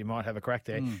Bathurst, you might have a crack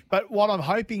there. But what I'm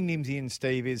hoping, Nimsy and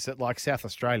Steve, is that like South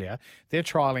Australia, they're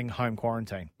trialling home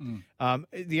quarantine.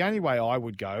 The only way I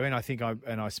would go, and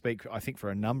I speak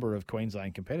for a number of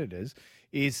Queensland competitors,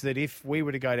 is that if we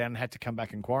were to go down and had to come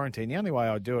back and quarantine, the only way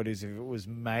I'd do it is if it was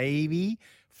maybe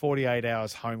 48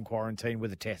 hours home quarantine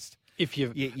with a test. If you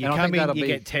come in, you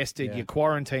get tested, you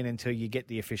quarantine until you get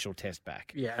the official test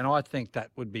back. Yeah, and I think that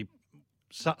would be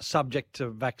subject to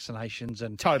vaccinations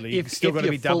and totally. If still got to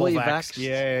be double vaxxed.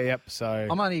 Yep. So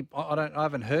I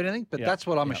haven't heard anything, but that's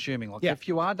what I'm assuming. Like if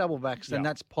you are double vaxxed, then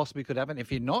that's possibly could happen.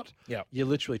 If you're not, you're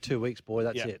literally 2 weeks, boy.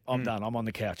 That's it. I'm done. I'm on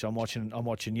the couch. I'm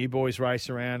watching you boys race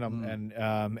around.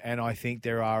 And I think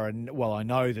I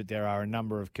know that there are a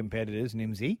number of competitors,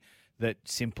 Nimsy, that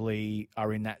simply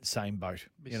are in that same boat.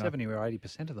 70 or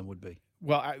 80% of them would be.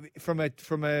 Well, from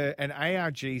an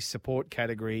ARG support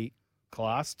category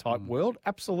class type world,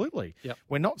 absolutely. Yep.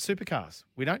 We're not supercars.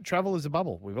 We don't travel as a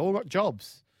bubble. We've all got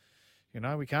jobs. You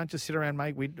know, we can't just sit around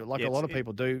a lot of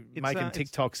people do, making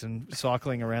TikToks and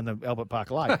cycling around the Albert Park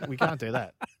Lake. We can't do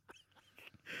that.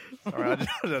 Sorry, I just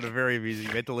had a very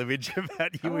amusing mental image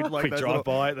about you with like Quick those drive little,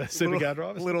 by at the supercar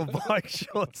drivers. little bike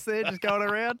shorts there just going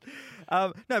around.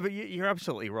 No, but you're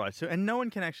absolutely right. So, and no one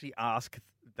can actually ask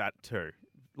that too.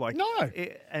 Like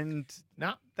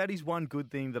that is one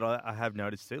good thing that I have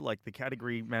noticed too. Like the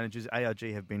category managers, ARG,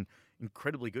 have been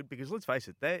incredibly good because let's face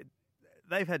it,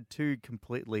 they've had two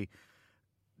completely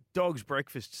dog's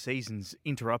breakfast seasons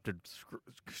interrupted,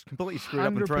 completely screwed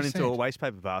up and thrown into a waste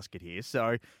paper basket here.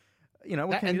 So,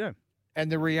 what can you do?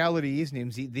 And the reality is,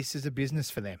 Nimsy, this is a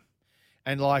business for them.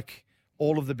 And like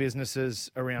all of the businesses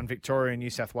around Victoria and New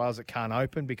South Wales that can't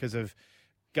open because of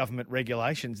government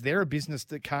regulations, they're a business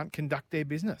that can't conduct their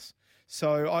business.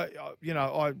 So,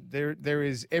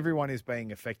 everyone is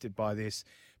being affected by this.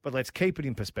 But let's keep it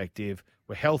in perspective.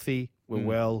 We're healthy. We're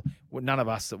well. None of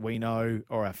us that we know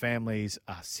or our families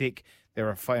are sick. There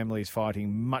are families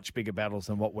fighting much bigger battles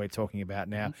than what we're talking about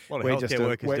now. A lot of healthcare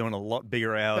workers doing a lot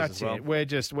bigger hours as well. We're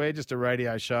just a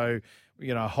radio show,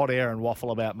 hot air and waffle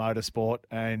about motorsport.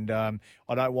 And I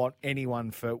don't want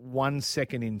anyone for 1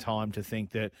 second in time to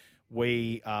think that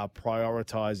we are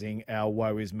prioritising our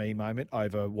woe is me moment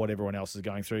over what everyone else is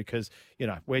going through because,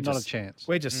 we're just not a chance.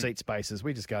 We're just seat spacers.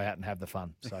 We just go out and have the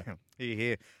fun. So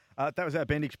Here. That was our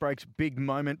Bendix Brakes big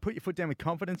moment. Put your foot down with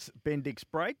confidence, Bendix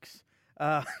Brakes. Do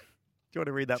you want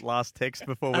to read that last text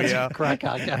before we crack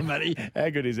our game, Matty? How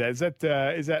good is that?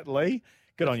 Is that Lee?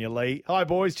 Good on you, Lee. Hi,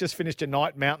 boys. Just finished a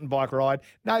night mountain bike ride.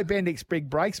 No Bendix big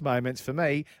brakes moments for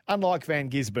me, unlike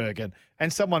Van Gisbergen.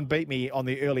 And someone beat me on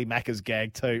the early Macca's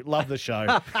gag too. Love the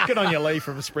show. Good on you, Lee,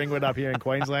 from Springwood up here in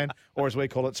Queensland, or as we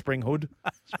call it, Springhood.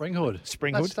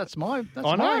 Springhood. That's my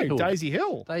hood. Daisy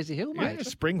Hill. Daisy Hill, mate. Yeah,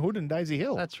 Springhood and Daisy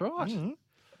Hill. That's right.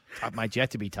 Mm-hmm. Mate, you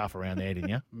had to be tough around there, didn't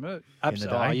you?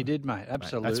 Absolutely. You did, mate.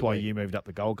 Absolutely. That's why you moved up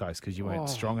the Gold Coast because you weren't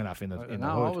strong enough in the hood.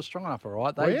 No, I was strong enough, all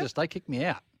right. They kicked me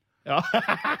out. You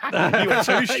were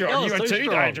too strong. You were too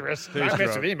dangerous. Don't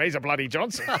mess with him. He's a bloody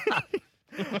Johnson.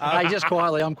 Hey, just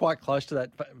quietly, I'm quite close to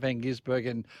that Van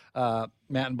Gisbergen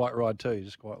mountain bike ride too,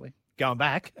 just quietly. Going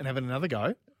back and having another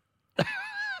go?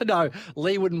 No,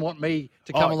 Lee wouldn't want me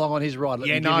to come along on his ride. Don't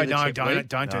do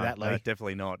that, Lee. No,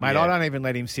 definitely not. Mate, I don't even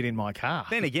let him sit in my car.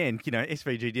 Then again,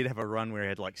 SVG did have a run where he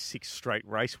had like 6 straight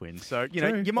race wins. So,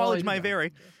 your mileage may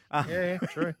vary. Yeah,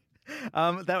 true.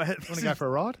 Want to go for a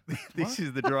ride? This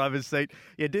is the driver's seat.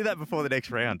 Yeah, do that before the next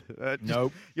round.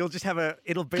 Nope. You'll just have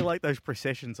it'll be like those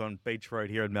processions on Beach Road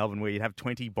here in Melbourne where you'd have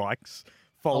 20 bikes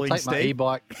following Steve. I'll take my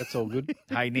e-bike. That's all good.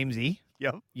 Hey, Nimsy.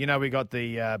 Yep. We got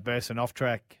the Burson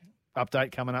off-track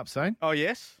update coming up soon. Oh,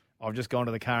 yes? I've just gone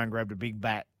to the car and grabbed a big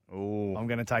bat. Oh, I'm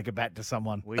going to take a bat to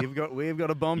someone. We've got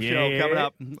a bombshell coming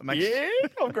up.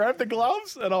 I've grabbed the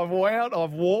gloves and I've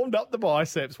warmed up the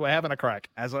biceps. We're having a crack.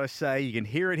 As I say, you can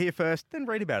hear it here first, then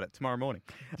read about it tomorrow morning.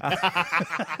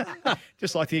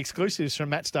 Just like the exclusives from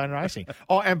Matt Stone Racing.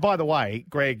 Oh, and by the way,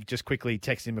 Greg just quickly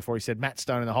texted him before he said Matt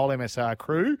Stone and the whole MSR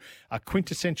crew are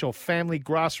quintessential family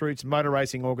grassroots motor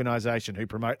racing organisation who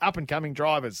promote up-and-coming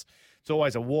drivers. It's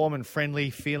always a warm and friendly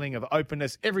feeling of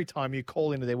openness every time you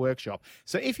call into their workshop.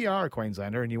 So if you are a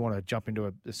Queenslander and you want to jump into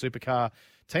a supercar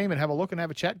team and have a look and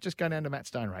have a chat, just go down to Matt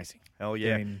Stone Racing. Hell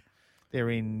yeah. They're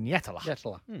in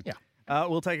Yatala. Yeah.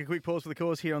 We'll take a quick pause for the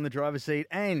cause here on the driver's seat.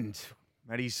 And,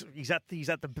 Matt, he's at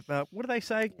the what do they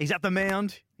say? He's at the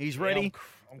mound. He's ready.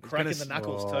 Yeah, I'm cracking the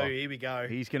knuckles too. Here we go.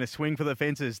 He's going to swing for the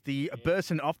fences. The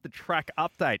Burson off the track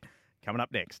update coming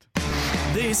up next.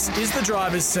 This is The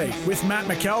Driver's Seat with Matt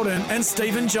McKeldin and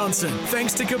Stephen Johnson.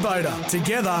 Thanks to Kubota.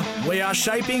 Together, we are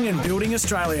shaping and building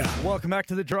Australia. Welcome back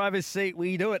to The Driver's Seat.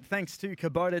 We do it thanks to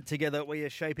Kubota. Together, we are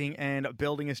shaping and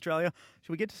building Australia.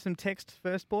 Should we get to some text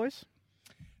first, boys?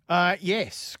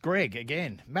 Yes, Greg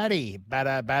again. Matty,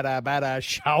 batter,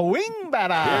 showing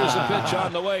batter. Here's a pitch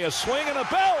on the way, a swing and a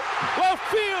belt. Left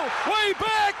field, way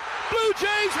back. Blue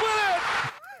Jays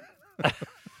win it.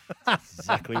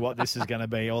 Exactly what this is going to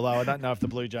be, although I don't know if the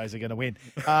Blue Jays are going to win.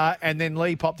 And then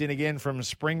Lee popped in again from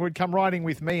Springwood. Come riding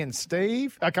with me and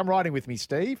Steve. Come riding with me,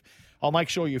 Steve. I'll make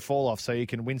sure you fall off so you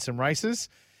can win some races.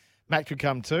 Matt could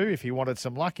come too if he wanted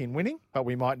some luck in winning, but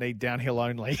we might need downhill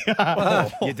only.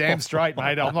 You're damn straight,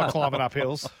 mate. I'm not climbing up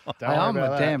hills. I'm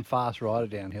a damn fast rider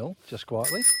downhill, just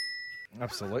quietly.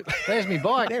 Absolutely. There's me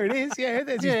bike. There it is. Yeah,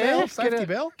 there's his bell, safety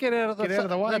bell. Get out of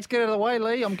the way. Let's get out of the way,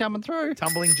 Lee. I'm coming through.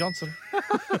 Tumbling Johnson.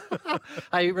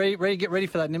 Hey, get ready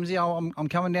for that, Nimsy. I'm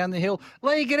coming down the hill.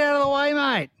 Lee, get out of the way,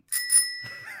 mate.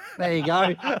 There you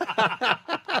go.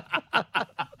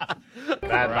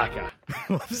 Bad backer.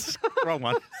 Wrong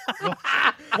one.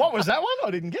 What was that one?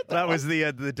 I didn't get that. That was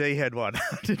the D-head one.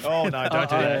 Oh, no, don't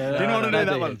do that. Didn't want to do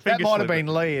that one. That might have been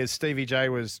Lee as Stevie J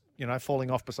was, falling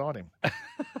off beside him.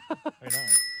 Who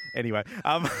knows? Anyway,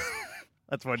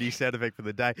 That's my new sound effect for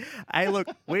the day. Hey, look,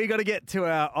 we got to get to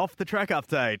our off-the-track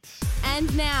update.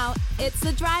 And now, it's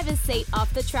the driver's seat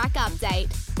off the track update.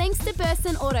 Thanks to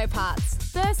Burson Auto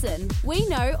Parts. Burson, we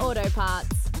know auto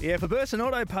parts. Yeah, for Burson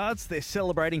Auto Parts, they're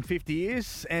celebrating 50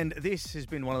 years, and this has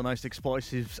been one of the most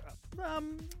explosive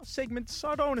segments.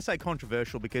 I don't want to say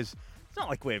controversial because it's not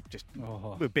like we're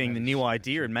being the new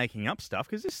idea and making up stuff,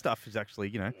 because this stuff is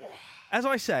actually, as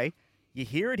I say, you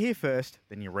hear it here first,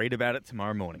 then you read about it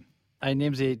tomorrow morning. Hey,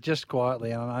 Nimsy, just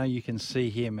quietly, I know you can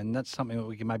see him, and that's something that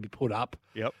we can maybe put up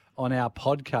on our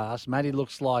podcast. Matty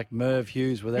looks like Merv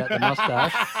Hughes without the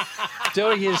moustache,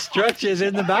 doing his stretches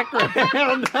in the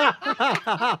background.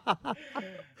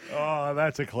 Oh,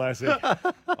 that's a classic. I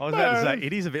was about to say,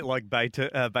 it is a bit like Bay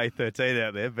 13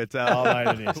 out there, but... Oh,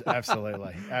 mate, it is.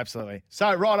 Absolutely. Absolutely.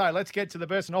 So, righto, let's get to the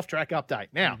Burson off-track update.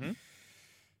 Now,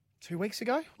 2 weeks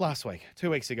ago, I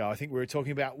think we were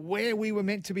talking about where we were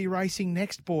meant to be racing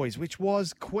next, boys, which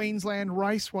was Queensland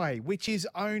Raceway, which is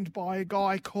owned by a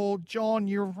guy called John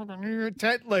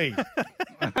Tetley.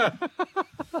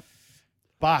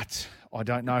 But I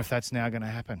don't know if that's now going to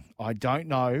happen. I don't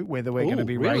know whether we're going to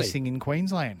be racing in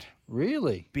Queensland.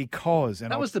 Really? Because...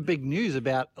 that was the big news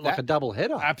about a double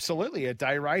header. Absolutely, a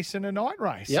day race and a night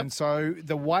race. Yep. And so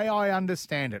the way I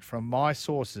understand it from my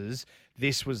sources,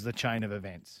 this was the chain of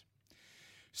events.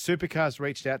 Supercars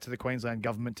reached out to the Queensland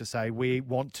government to say, we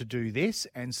want to do this,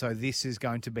 and so this is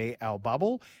going to be our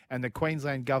bubble. And the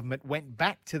Queensland government went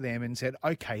back to them and said,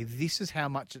 okay, this is how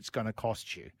much it's going to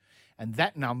cost you. And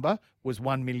that number was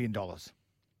 $1 million.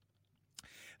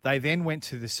 They then went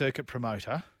to the circuit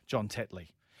promoter, John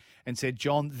Tetley, and said,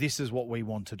 John, this is what we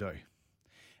want to do.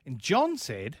 And John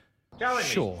said,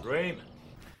 sure. He's dreaming.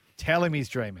 Tell him he's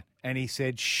dreaming. And he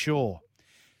said, sure.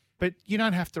 But you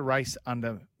don't have to race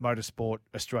under Motorsport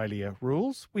Australia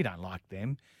rules. We don't like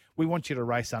them. We want you to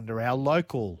race under our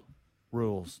local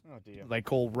rules. Oh, dear. They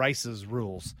call races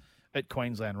rules at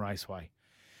Queensland Raceway.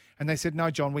 And they said, no,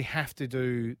 John, we have to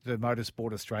do the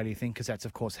Motorsport Australia thing because that's,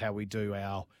 of course, how we do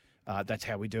our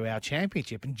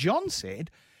championship. And John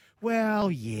said, well,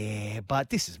 yeah,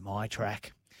 but this is my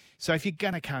track. So if you're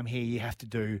going to come here, you have to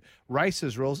do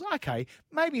races rules. Okay,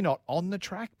 maybe not on the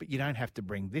track, but you don't have to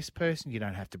bring this person. You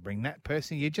don't have to bring that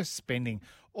person. You're just spending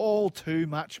all too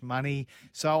much money.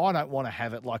 So I don't want to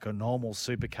have it like a normal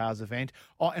supercars event.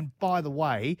 Oh, and by the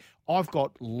way, I've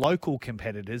got local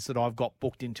competitors that I've got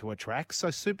booked into a track. So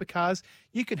supercars,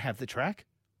 you can have the track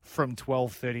from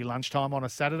 12:30 lunchtime on a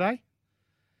Saturday.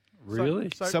 Really?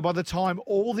 So by the time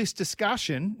all this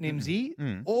discussion,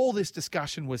 Nimsy, all this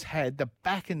discussion was had, the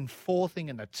back and forthing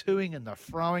and the toing and the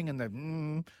throwing and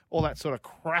the all that sort of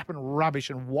crap and rubbish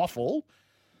and waffle,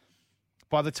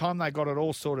 by the time they got it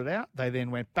all sorted out, they then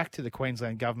went back to the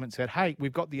Queensland government and said, hey,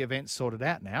 we've got the event sorted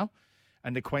out now.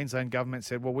 And the Queensland government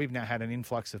said, well, we've now had an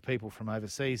influx of people from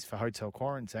overseas for hotel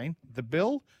quarantine. The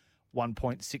bill,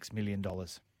 $1.6 million.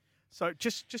 So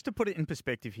just to put it in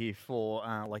perspective here for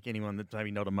like anyone that's maybe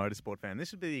not a motorsport fan,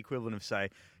 this would be the equivalent of, say,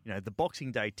 the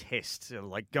Boxing Day test,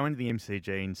 like going to the MCG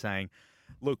and saying,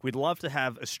 look, we'd love to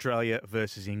have Australia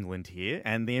versus England here.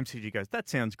 And the MCG goes, that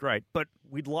sounds great, but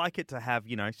we'd like it to have,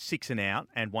 6 and out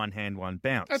and one hand, one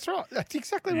bounce. That's right. That's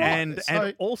exactly right.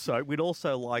 And also, we'd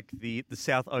also like the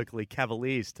South Oakley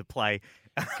Cavaliers to play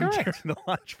during the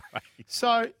lunch break.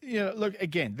 So, look,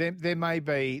 again, there may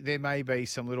be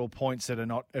some little points that are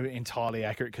not entirely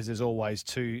accurate because there's always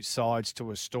two sides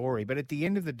to a story. But at the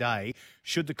end of the day,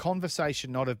 should the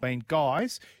conversation not have been,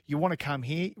 guys, you want to come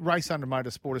here, race under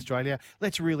Motorsport Australia,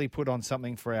 let's really put on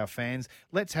something for our fans.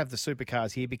 Let's have the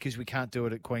supercars here because we can't do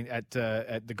it at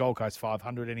the Gold Coast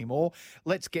 500 anymore.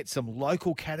 Let's get some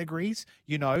local categories,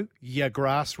 your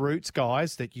grassroots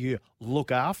guys that you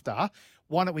look after.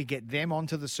 Why don't we get them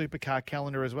onto the supercar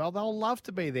calendar as well? They'll love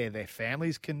to be there. Their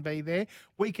families can be there.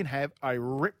 We can have a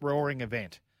rip-roaring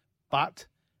event. But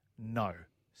no.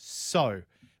 So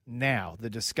now the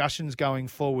discussions going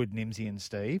forward, Nimsy and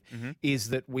Steve, is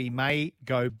that we may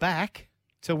go back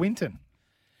to Winton.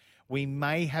 We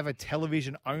may have a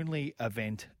television-only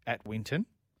event at Winton.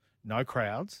 No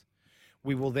crowds.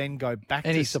 We will then go back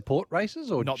Any support races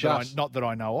or not just... not that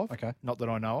I know of. Okay. Not that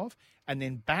I know of. And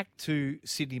then back to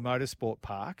Sydney Motorsport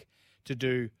Park to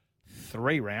do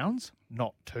 3 rounds,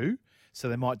 not 2. So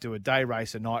they might do a day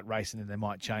race, a night race, and then they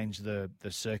might change the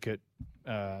circuit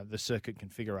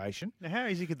configuration. Now, how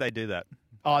easy could they do that?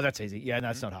 Oh, that's easy. Yeah,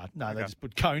 no, it's not hard. No, they just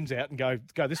put cones out and go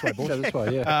this way, boys. Go this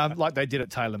way, yeah. Like they did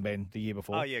at Taylor Bend the year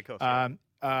before. Oh, yeah, of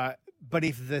course. But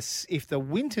if the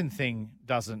Winton thing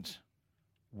doesn't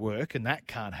work, and that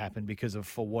can't happen because of,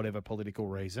 for whatever political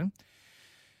reason,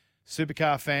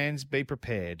 supercar fans, be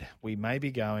prepared. We may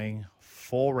be going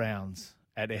 4 rounds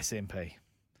at SMP.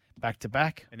 Back to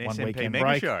back, An one SMP weekend mega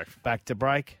break, show. back to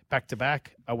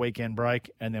back, a weekend break,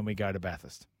 and then we go to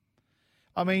Bathurst.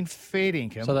 I mean, fair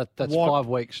dinkum. So that's 5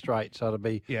 weeks straight. So it'll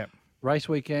be race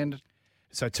weekend.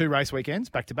 So 2 race weekends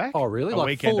back to back. Oh, really? A Like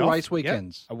weekend full off. race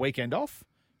weekends? Yep. A weekend off.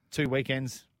 2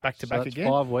 weekends back to back that's again.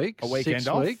 5 weeks, A weekend 6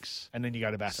 off. weeks, And then you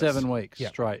go to Bathurst. 7 weeks Yep.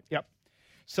 straight. Yep.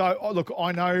 So, look,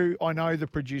 I know the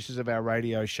producers of our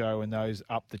radio show and those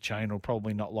up the chain will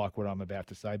probably not like what I'm about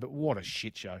to say, but what a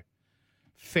shit show.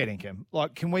 Fair dinkum.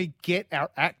 Like, can we get our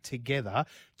act together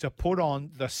to put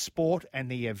on the sport and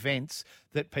the events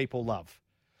that people love?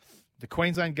 The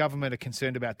Queensland government are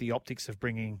concerned about the optics of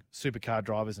bringing supercar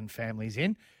drivers and families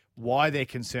in. Why they're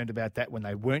concerned about that when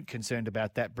they weren't concerned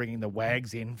about that bringing the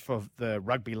wags in for the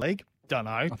rugby league, don't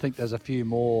know. I think there's a few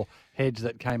more heads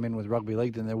that came in with rugby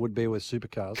league than there would be with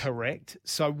supercars. Correct.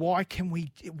 So why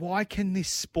can this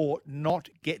sport not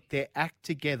get their act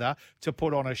together to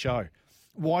put on a show?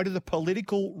 Why do the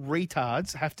political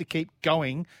retards have to keep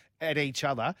going at each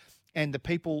other? And the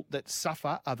people that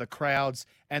suffer are the crowds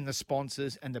and the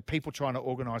sponsors and the people trying to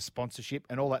organise sponsorship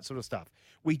and all that sort of stuff.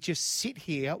 We just sit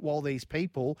here while these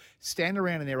people stand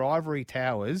around in their ivory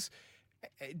towers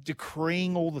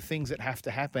decreeing all the things that have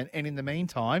to happen. And in the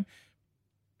meantime,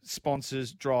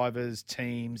 sponsors, drivers,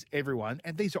 teams, everyone,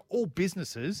 and these are all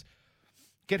businesses,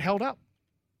 get held up.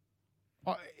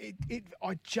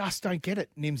 I just don't get it,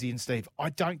 Nimsy and Steve.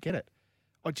 I don't get it.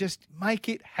 I just make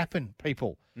it happen,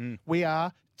 people. We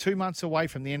are 2 months away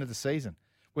from the end of the season.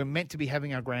 We're meant to be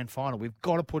having our grand final. We've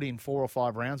got to put in 4 or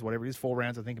 5 rounds, whatever it is, 4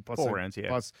 rounds, I think, plus 4 rounds, yeah.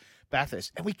 plus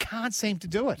Bathurst, and we can't seem to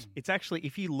do it. It's actually,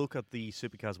 if you look at the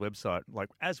Supercars website, like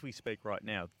as we speak right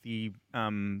now, the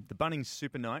Bunnings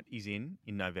Super Night is in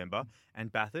November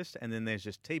and Bathurst, and then there's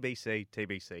just TBC,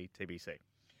 TBC, TBC.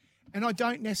 And I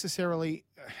don't necessarily,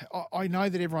 I know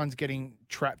that everyone's getting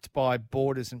trapped by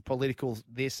borders and political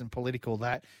this and political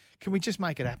that. Can we just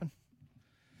make it happen?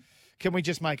 Can we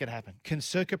just make it happen? Can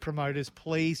circuit promoters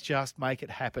please just make it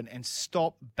happen and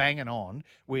stop banging on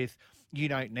with you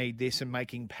don't need this and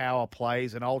making power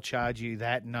plays and I'll charge you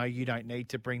that. No, you don't need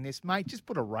to bring this. Mate, just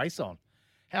put a race on.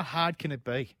 How hard can it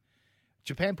be?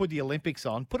 Japan put the Olympics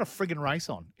on. Put a friggin' race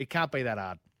on. It can't be that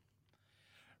hard.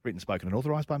 Written, spoken and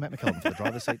authorised by Matt McKelvin for the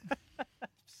driver's seat.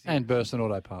 And Burson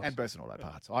Auto Parts. And Burson Auto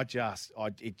Parts.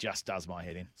 It just does my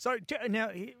head in. So now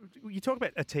you talk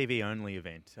about a TV-only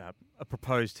event, a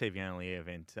proposed TV-only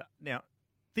event. Now,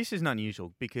 this isn't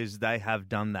unusual because they have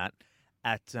done that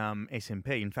at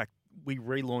SMP. In fact, we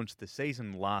relaunched the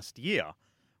season last year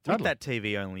with that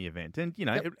TV-only event. And, you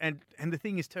know, and the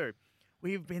thing is too,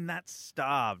 we've been that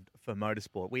starved for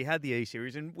motorsport. We had the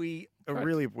E-Series, and we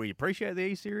appreciate the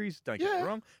E-Series. Don't get me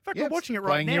wrong. In fact, we're watching it right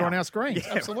playing now. here on our screens.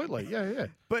 Yeah, Absolutely. Yeah.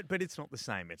 But it's not the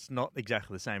same. It's not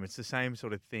exactly the same. It's the same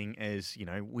sort of thing as, you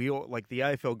know, we all, like the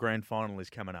AFL Grand Final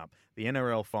is coming up. The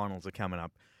NRL Finals are coming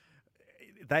up.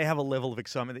 They have a level of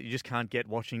excitement that you just can't get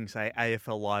watching, say,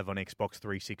 AFL Live on Xbox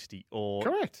 360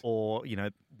 or you know,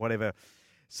 whatever.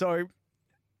 So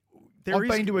I've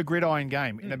been to a gridiron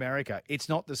game in America. It's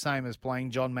not the same as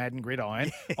playing John Madden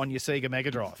gridiron on your Sega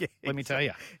Mega Drive. Let me tell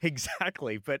you.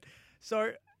 Exactly. But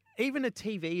so even a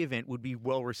TV event would be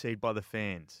well received by the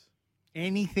fans.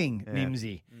 Anything,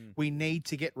 Nimsy. We need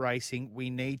to get racing. We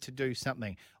need to do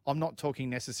something. I'm not talking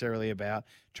necessarily about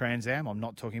Trans Am. I'm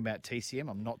not talking about TCM.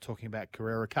 I'm not talking about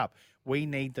Carrera Cup. We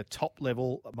need the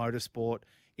top-level motorsport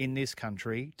in this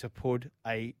country to put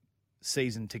a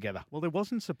season together. Well, there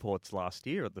wasn't supports last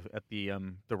year at the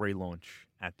relaunch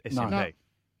at SMP.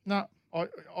 No, I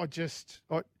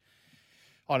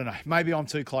don't know. Maybe I'm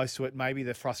too close to it. Maybe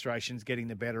the frustration's getting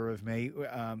the better of me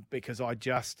because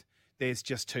there's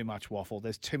just too much waffle.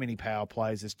 There's too many power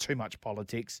plays. There's too much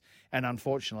politics. And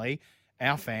unfortunately,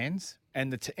 our fans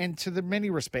and to the many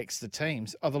respects, the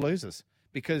teams are the losers.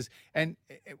 Because, and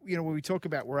you know, when we talk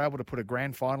about we're able to put a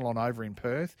grand final on over in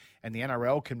Perth and the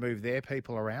NRL can move their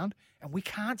people around and we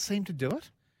can't seem to do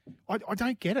it. I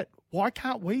don't get it. Why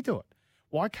can't we do it?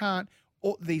 Why can't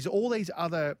all these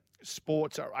other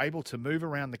sports are able to move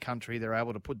around the country? They're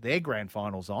able to put their grand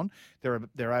finals on.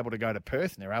 They're able to go to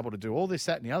Perth and they're able to do all this,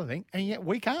 that, and the other thing, and yet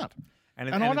we can't.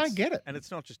 And I don't get it. And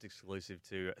it's not just exclusive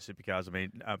to supercars. I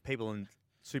mean, people in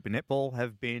Super Netball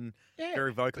have been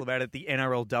very vocal about it. The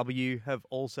NRLW have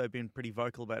also been pretty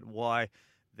vocal about why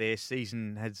their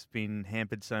season has been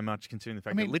hampered so much, considering the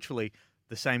fact that literally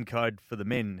the same code for the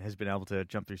men has been able to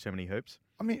jump through so many hoops.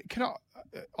 I mean,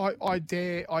 I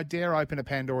dare open a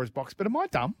Pandora's box, but am I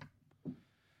dumb?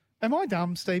 Am I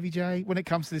dumb, Stevie J, when it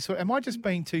comes to this? Am I just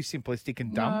being too simplistic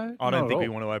and dumb? No, I don't not think at we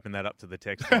all. want to open that up to the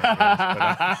text line.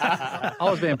 I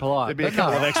was being polite. There'd be a but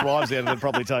couple no. of ex-wives there that'd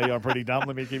probably tell you I'm pretty dumb.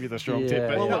 Let me give you the strong tip.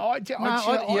 But Yeah. no, I you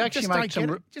I actually just make don't some.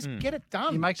 get it. Just get it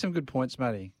done. You make some good points,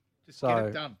 Matty. Just get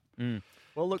it done.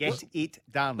 Well, look, Get it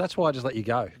done. That's why I just let you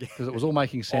go, because it was all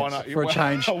making sense no, for a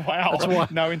change. Oh, wow. That's why.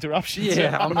 No interruptions.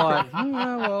 Yeah, I'm like,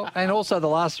 well. And also the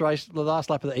last race, the last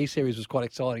lap of the E-Series was quite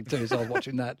exciting too, so I was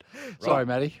watching that. Sorry,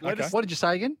 Matty. Okay. What did you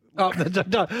say again? Oh, no, keep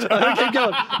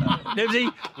going.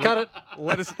 Nibsy, cut it.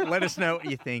 let us know what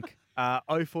you think.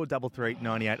 0433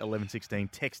 98 11 16.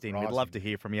 Text in. We'd Rising. love to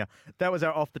hear from you. That was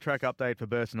our off-the-track update for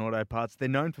Burson Auto Parts. They're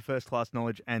known for first-class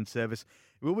knowledge and service.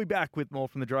 We'll be back with more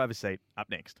from the driver's seat up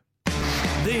next.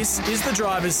 This is The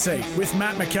Driver's Seat with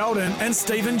Matt McKeldin and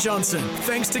Stephen Johnson.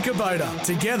 Thanks to Kubota.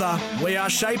 Together, we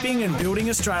are shaping and building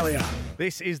Australia.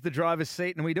 This is the driver's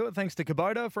seat, and we do it thanks to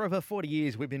Kubota. For over 40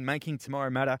 years, we've been making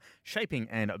tomorrow matter, shaping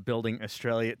and building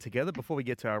Australia together. Before we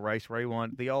get to our race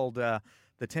rewind, the old the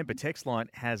temper text line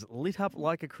has lit up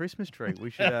like a Christmas tree.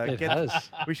 We should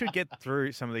we should get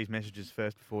through some of these messages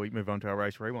first before we move on to our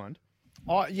race rewind.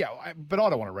 But I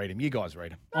don't want to read him. You guys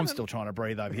read him. I'm still trying to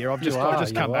breathe over here. I've just You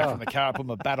come back are. from the car, put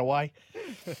my bat away.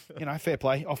 Fair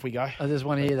play. Off we go. Oh, there's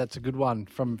one here that's a good one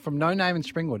from No Name in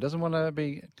Springwood. Doesn't want to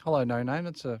be hello No Name.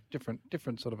 That's a different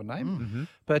sort of a name. Mm-hmm.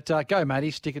 But go,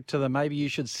 Matty, stick it to them. Maybe you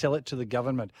should sell it to the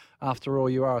government. After all,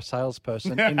 you are a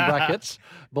salesperson. In brackets,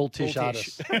 bull tish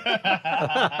artist.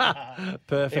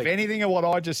 Perfect. If anything of what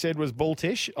I just said was bull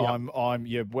tish,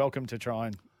 you're welcome to try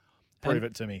and prove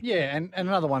it to me. Yeah, and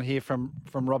another one here from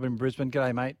Rob in Brisbane.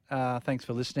 G'day, mate. Thanks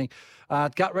for listening.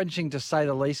 Gut-wrenching to say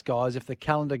the least, guys, if the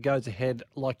calendar goes ahead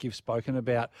like you've spoken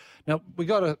about. Now, we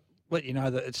got to let you know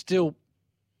that it's still,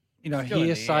 Still in the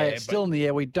hearsay. air, It's still in the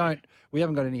air. We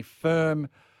haven't got any firm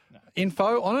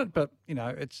info on it, but,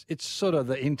 it's sort of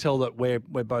the intel that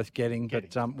we're both getting. But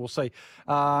we'll see.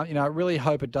 I really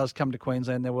hope it does come to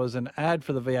Queensland. There was an ad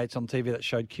for the V8s on TV that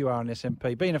showed QR and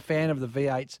SMP. Being a fan of the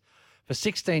V8s for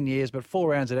 16 years, but 4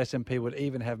 rounds at SMP would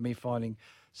even have me finding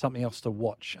something else to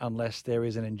watch unless there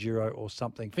is an enduro or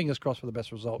something. Fingers crossed for the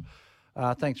best result.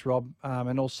 Thanks, Rob.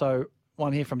 And also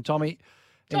one here from Tommy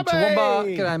in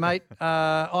Toowoomba. G'day, mate.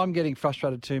 I'm getting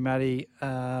frustrated too, Matty.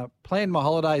 Planned my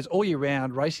holidays all year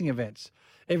round, racing events.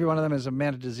 Every one of them has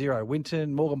amounted to zero.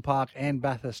 Winton, Morgan Park and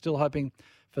Bathurst. Still hoping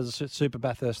for the Super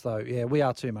Bathurst, though. Yeah, we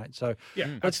are too, mate. So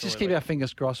let's just keep our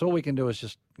fingers crossed. All we can do is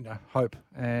just hope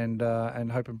and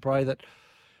hope and pray that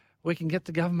we can get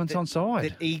the governments on side.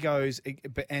 That egos,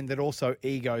 and that also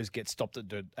egos get stopped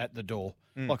at the door.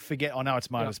 Like, forget, I know it's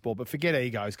motorsport, but forget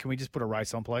egos. Can we just put a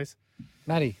race on, please?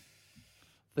 Matty,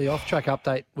 the off-track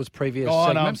update was previous Oh,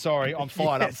 segment. no, I'm sorry. I'm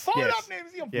fired up. Yes, Fired yes. up,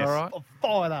 Nimsy. Yes. All right. I'm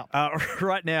fired up.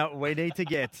 Right now, we need to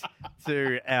get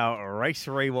to our race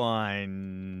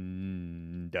rewind.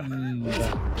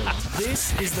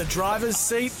 This is The Driver's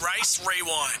Seat Race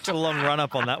Rewind. Got a long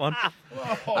run-up on that one.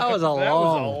 That was a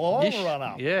long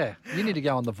run-up. Yeah, you need to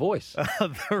go on The Voice.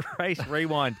 The race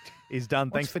rewind is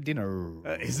done. Thanks Thanks for dinner.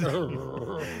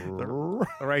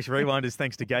 The race rewind is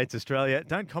thanks to Gates Australia.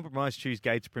 Don't compromise. Choose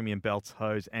Gates Premium Belts,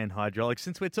 Hose and Hydraulics.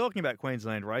 Since we're talking about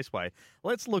Queensland Raceway,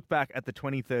 let's look back at the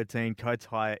 2013 Coates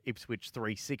Hire Ipswich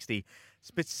 360,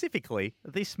 specifically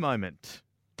this moment.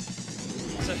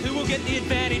 So who will get the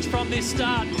advantage from this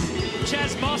start?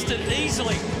 Chaz Mostert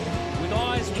easily, with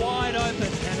eyes wide open,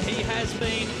 and he has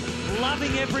been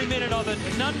loving every minute of it.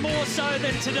 None more so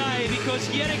than today, because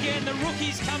yet again the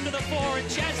rookies come to the fore, and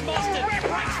Chaz Mostert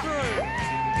breaks through.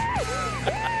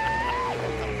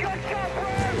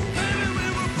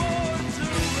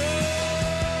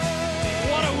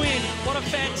 What a win, what a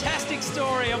fantastic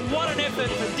story, and what an effort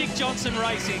for Dick Johnson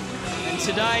Racing. And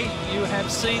today you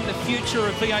have seen the future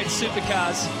of V8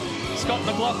 supercars. Scott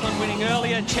McLaughlin winning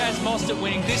earlier, Chaz Mostert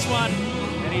winning this one,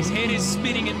 and his head is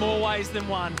spinning in more ways than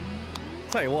one.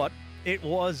 Tell you what, it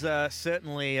was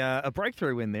certainly a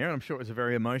breakthrough win there, and I'm sure it was a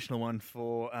very emotional one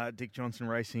for Dick Johnson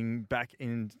Racing back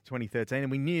in 2013,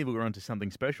 and we knew we were onto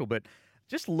something special, but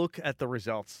just look at the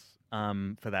results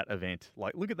for that event.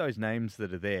 Like, look at those names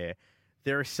that are there.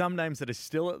 There are some names that are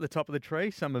still at the top of the tree,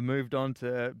 some have moved on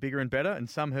to bigger and better, and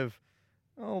some have,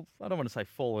 I don't want to say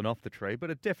fallen off the tree,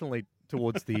 but are definitely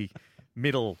towards the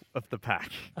middle of the pack.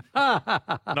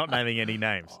 Not naming any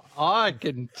names. I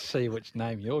can see which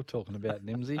name you're talking about,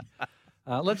 Nimsy.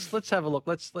 Let's have a look.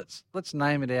 Let's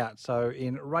name it out. So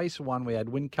in race 1 we had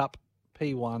Whincup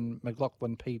P1,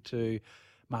 McLaughlin P2,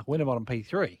 Mark Winterbottom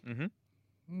P3.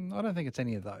 Mm-hmm. I don't think it's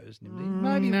any of those, Nimsy.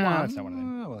 Maybe no, one. it's not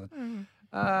one of them.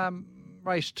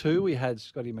 Race 2 we had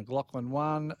Scotty McLaughlin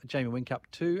 1, Jamie Whincup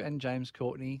 2, and James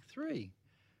Courtney 3.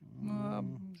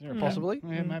 Possibly.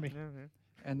 Yeah, maybe.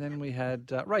 And then we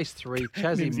had race 3,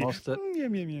 Chazzy Mostert.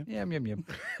 Yum.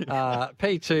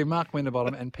 P2, Mark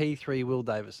Winterbottom, and P3, Will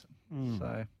Davison.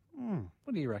 So,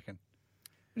 what do you reckon?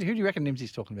 Who do you reckon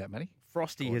Nimsy's talking about, Matty?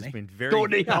 Frosty has been very...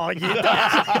 Courtney. Oh,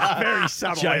 yeah. Very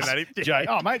subtle way, Matty.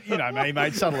 Oh, mate, you know me,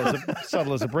 mate.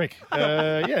 Subtle as a brick.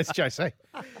 Yeah, it's JC.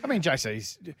 I mean,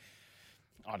 JC's...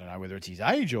 I don't know whether it's his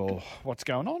age or what's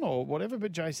going on or whatever,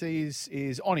 but JC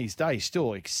is on his day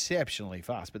still exceptionally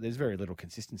fast, but there's very little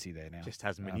consistency there now. Just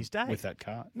hasn't been his day. With that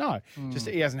car. No, just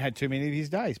he hasn't had too many of his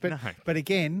days. But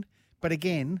again,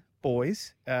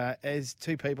 boys, as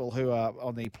two people who are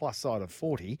on the plus side of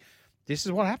 40, this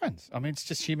is what happens. I mean, it's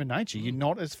just human nature. You're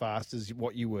not as fast as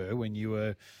what you were when you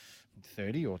were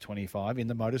 30 or 25 in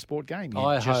the motorsport game.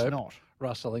 You're just not.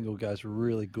 Russell Ingall goes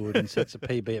really good and sets a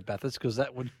PB at Bathurst because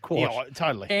that would quash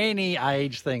totally any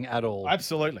age thing at all.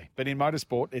 Absolutely. But in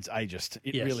motorsport, it's ageist.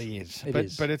 It really is.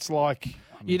 But it's like...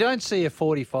 you don't see a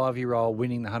 45-year-old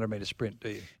winning the 100-metre sprint, do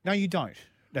you? No, you don't.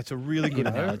 That's a really good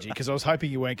analogy because I was hoping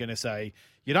you weren't going to say,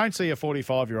 you don't see a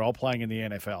 45-year-old playing in the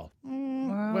NFL.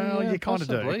 Well, you kind of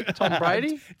do. Tom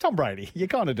Brady? Tom Brady. You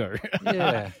kind of do.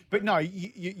 Yeah. But no,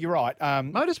 you're right.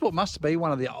 Motorsport must be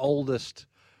one of the oldest...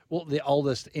 Well, the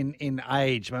oldest in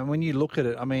age. I mean, when you look at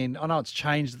it, I mean, I know it's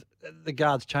changed. The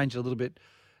guard's changed a little bit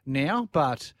now,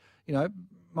 but, you know,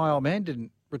 my old man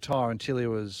didn't retire until he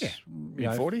was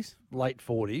mid-40s, late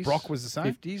 40s. Brock was the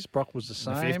same. 50s. Brock was the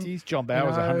same. The 50s. John Bauer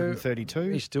was 132.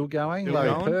 He's still going.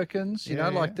 Larry Perkins. You know,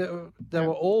 like they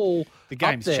were all. The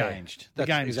game's up there. changed. The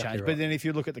game's changed. Right. But then if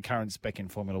you look at the current spec in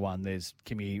Formula One, there's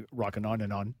Kimi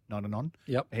Raikkonen, on.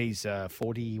 Yep. He's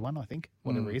 41, I think,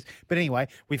 whatever he is. But anyway,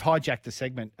 we've hijacked the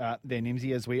segment there,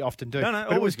 Nimsy, as we often do. No,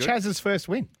 but it was Chaz's first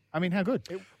win. I mean, how good?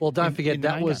 Well, don't forget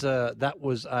that was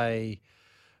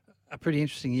a pretty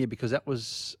interesting year because that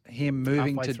was him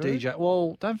moving Halfway to through? DJ.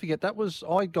 Well, don't forget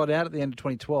I got out at the end of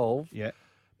 2012. Yeah.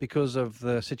 Because of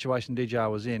the situation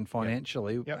DJR was in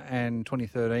financially, and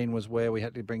 2013 was where we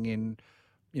had to bring in,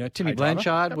 you know, Timmy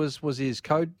Blanchard was his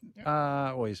code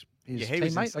or his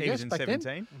teammate, I guess, in back 17.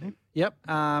 then. Mm-hmm. Yep.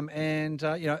 And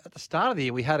you know, at the start of the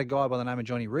year, we had a guy by the name of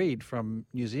Johnny Reid from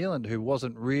New Zealand who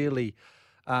wasn't really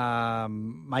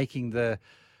making the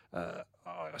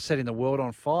setting the world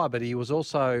on fire, but he was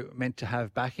also meant to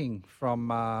have backing from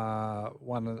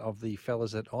one of the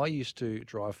fellas that I used to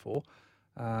drive for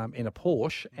in a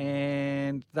Porsche,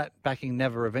 and that backing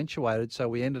never eventuated, so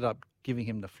we ended up giving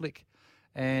him the flick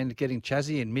and getting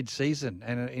Chazzy in mid-season,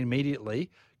 and immediately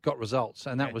got results,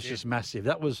 and that was just massive.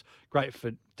 That was great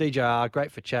for DJR,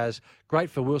 great for Chaz, great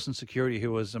for Wilson Security,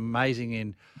 who was amazing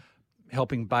in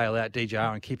helping bail out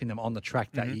DJR and keeping them on the track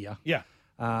that year. Yeah.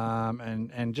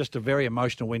 And just a very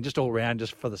emotional win, just all around,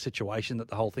 just for the situation that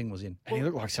the whole thing was in. And he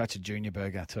looked like such a junior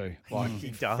burger too. Like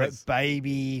he does.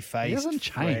 Baby face. He hasn't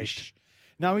changed. Fresh.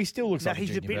 No, he still looks like a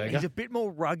junior burger. He's a bit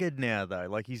more rugged now, though.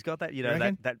 Like he's got that, you know,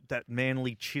 that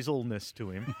manly chiselness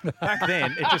to him. Back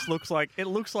then, it just looks like But it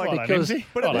looks I saw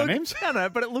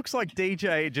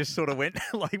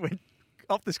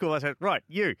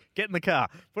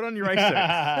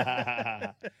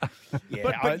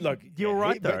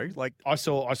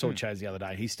Chaz the other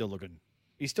day. He's still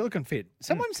looking fit.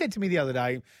 Someone said to me the other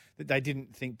day that they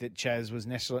didn't think that Chaz was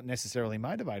necessarily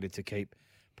motivated to keep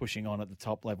pushing on at the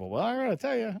top level. Well, I got to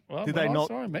tell you. Well, did they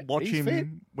not watch he's him fit.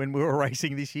 when we were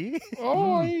racing this year?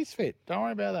 Oh, he's fit. Don't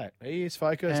worry about that. He is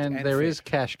focused. And there is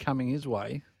cash coming his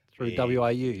way through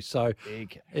WAU. So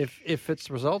if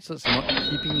it's results that's not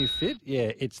keeping you fit,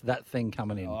 it's that thing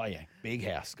coming in. Oh, yeah. Big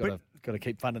house. Got to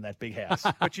keep funding that big house.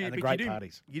 But and the great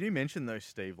parties. You do mention those,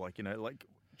 Steve, like, you know, like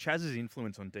Chaz's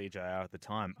influence on DJR at the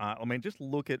time. I mean, just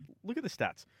look at the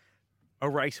stats. A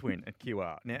race win at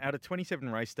QR. Now, out of 27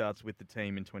 race starts with the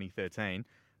team in 2013,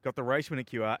 got the race win at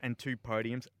QR and 2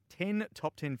 podiums, 10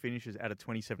 top 10 finishes out of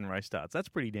 27 race starts. That's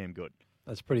pretty damn good.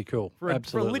 That's pretty cool.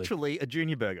 For literally a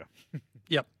junior burger.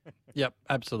 Yep,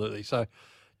 absolutely. So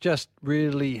just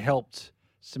really helped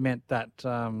cement that,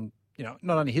 you know,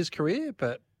 not only his career,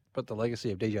 but the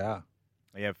legacy of DJR.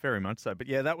 Yeah, very much so. But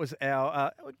yeah, that was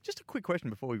our, just a quick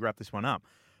question before we wrap this one up.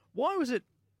 Why was it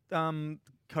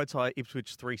Cotai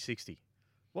Ipswich 360?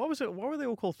 Why were they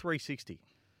all called 360?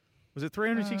 Was it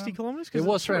 360 kilometres? It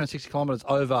was 360 kilometres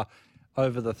over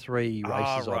the 3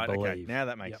 races, right, I believe. Okay. Now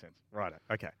that makes sense. Right.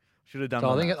 Okay. Should have done. So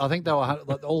I think they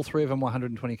were all 3 of them were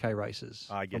 120k races.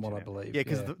 I get from what now. I believe. Yeah,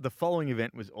 because the following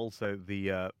event was also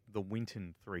the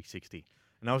Winton 360,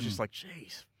 and I was just like,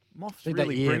 geez, Moff's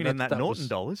really bringing in that Norton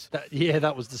dollars.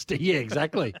 That was the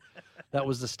exactly. That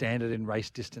was the standard in race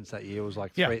distance that year. It was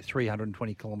like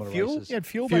 320 kilometre fuel? races. You had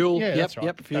fuel? Fuel, Yeah, yep, that's right.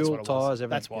 yep. Fuel, tyres, everything.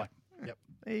 That's why. Yep.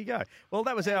 There you go. Well,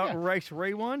 that was our race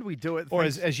rewind. We do it. Or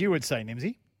as you would say,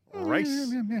 Nimsy.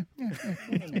 Race.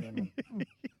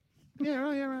 Yeah,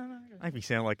 right. Make me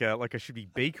sound like I should be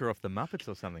Beaker off the Muppets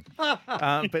or something.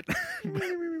 But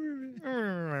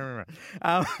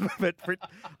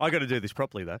I got to do this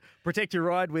properly though. Protect your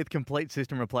ride with complete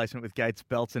system replacement with Gates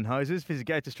belts and hoses. Visit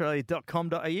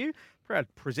gatesaustralia.com.au. Proud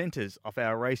presenters of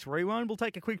our race rewind. We'll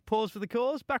take a quick pause for the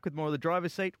cause. Back with more of the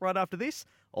driver's seat right after this.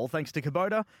 All thanks to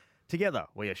Kubota. Together,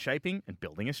 we are shaping and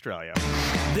building Australia.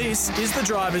 This is the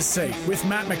driver's seat with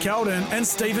Matt McKeldin and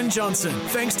Stephen Johnson.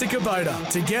 Thanks to Kubota.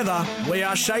 Together, we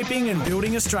are shaping and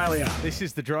building Australia. This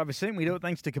is the driver's seat. We do it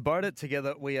thanks to Kubota.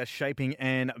 Together, we are shaping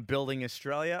and building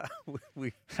Australia.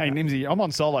 Hey, Nimsy, I'm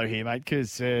on solo here, mate,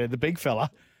 because the big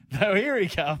fella, so here he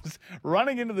comes,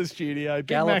 running into the studio.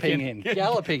 Galloping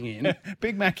in.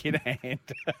 Big Mac in hand.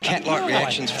 Cat-like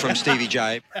reactions from Stevie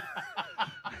J.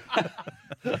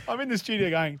 I'm in the studio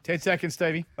going, 10 seconds,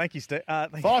 Stevie. Thank you, Steve.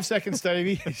 5 seconds,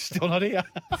 Stevie. He's still not here.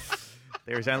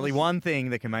 There is only one thing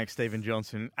that can make Stephen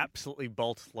Johnson absolutely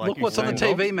bolt like Look what's on the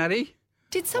TV, Maddie.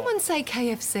 Did someone say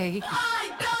KFC?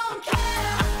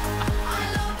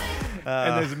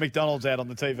 And there's a McDonald's out on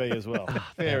the TV as well.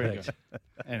 There we go.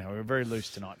 Anyway, we're very loose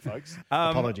tonight, folks.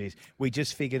 Apologies. We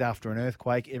just figured after an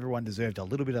earthquake, everyone deserved a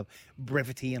little bit of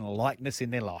brevity and lightness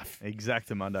in their life.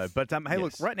 Exactamundo. But hey,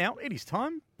 look, right now it is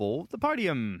time for the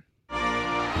podium.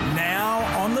 Now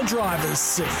on the driver's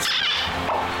seat,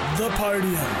 the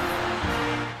podium.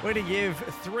 We're going to give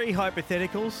 3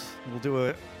 hypotheticals. We'll do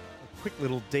a quick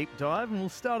little deep dive, and we'll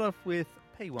start off with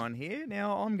P1 here.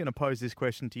 Now, I'm going to pose this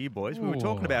question to you boys. We were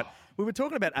talking about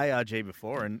ARG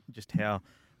before and just how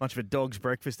much of a dog's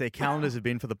breakfast their calendars have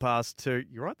been for the past 2.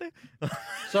 You right there?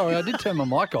 Sorry, I did turn my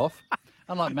mic off.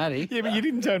 Unlike Maddie. Yeah, but you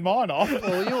didn't turn mine off.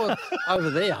 Well, you're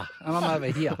over there, and I'm over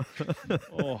here.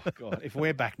 Oh, God. If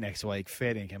we're back next week,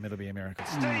 fair dinkum, it'll be a miracle.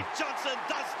 Steve Johnson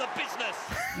does the business.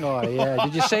 Oh, yeah.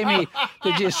 Did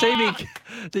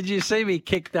you see me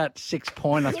kick that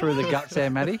 6-pointer through the guts there,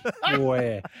 Maddie?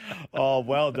 Where? Oh,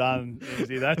 well done.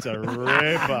 Izzy. That's a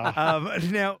ripper.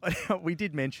 Now, we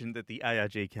did mention that the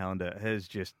ARG calendar has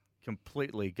just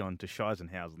completely gone to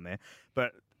Scheisenhausen there,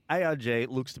 but ARG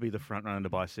looks to be the front runner to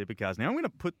buy supercars. Now, I'm going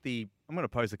to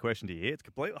pose the question to you. It's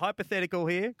completely hypothetical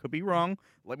here. Could be wrong.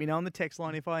 Let me know on the text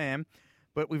line if I am.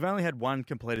 But we've only had one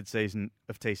completed season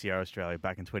of TCR Australia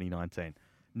back in 2019.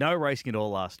 No racing at all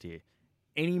last year.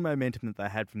 Any momentum that they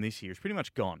had from this year is pretty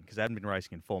much gone because they hadn't been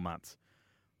racing in 4 months.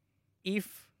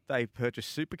 If they purchase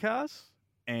supercars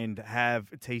and have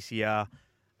TCR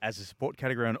as a support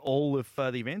category on all of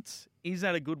the events, is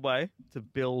that a good way to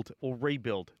build or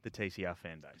rebuild the TCR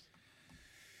fan base?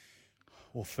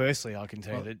 Well, firstly, I can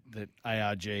tell you that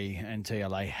ARG and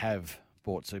TLA have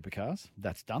bought supercars.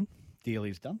 That's done. Deal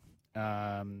is done.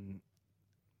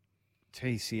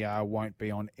 TCR won't be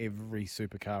on every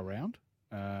supercar round,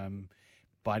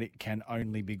 but it can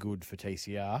only be good for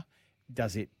TCR.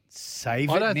 Does it save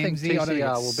I it, don't think Nimsy?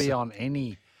 TCR will be on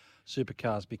any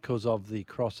supercars because of the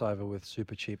crossover with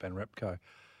Supercheap and Repco.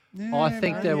 Yeah, I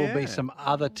think there will be some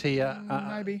other tier.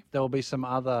 Maybe. There will be some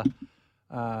other,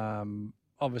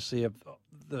 obviously, of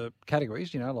the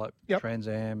categories, like Trans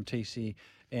Am, TCM,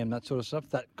 that sort of stuff,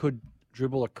 that could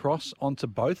dribble across onto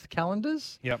both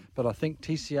calendars. Yep. But I think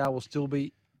TCR will still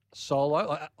be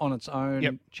solo on its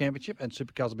own championship, and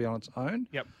Supercars will be on its own.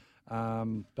 Yep.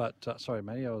 But sorry,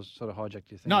 Matty, I was sort of hijacked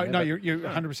your thing. No, there, you're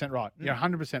 100% right. You're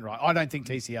 100% right. I don't think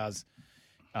TCR's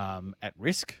at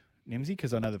risk, Nimsy,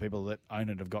 because I know the people that own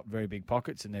it have got very big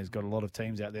pockets, and there's got a lot of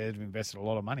teams out there that have invested a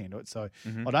lot of money into it. So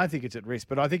I don't think it's at risk,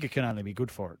 but I think it can only be good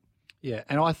for it. Yeah,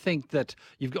 and I think that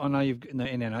in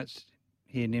our notes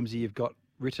here, Nimsy, you've got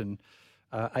written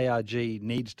ARG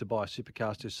needs to buy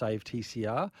supercars to save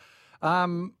TCR.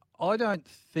 I don't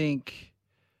think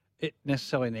it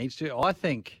necessarily needs to. I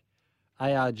think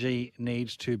ARG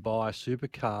needs to buy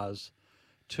supercars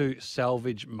to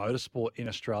salvage motorsport in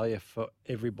Australia for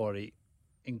everybody,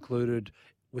 included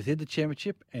within the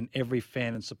championship and every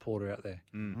fan and supporter out there.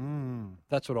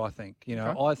 That's what I think.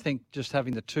 I think just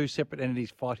having the two separate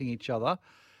entities fighting each other,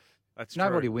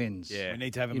 nobody wins. Yeah. We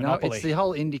need to have a monopoly. It's the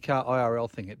whole IndyCar IRL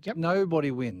thing.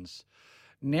 Nobody wins.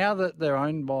 Now that they're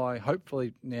owned by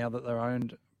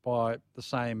the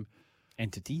same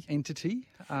entity.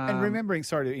 And remembering,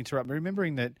 sorry to interrupt,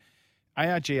 remembering that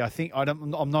ARG, I'm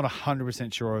not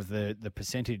 100% sure of the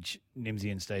percentage,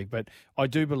 Nimsy and Steve, but I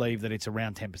do believe that it's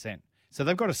around 10%. So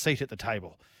they've got a seat at the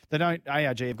table. They don't.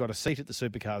 ARG have got a seat at the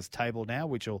supercars table now,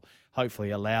 which will hopefully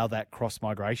allow that cross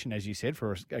migration, as you said,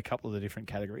 for a couple of the different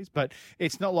categories. But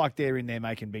it's not like they're in there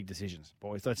making big decisions,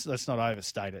 boys. Let's not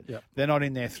overstate it. Yep. They're not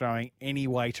in there throwing any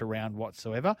weight around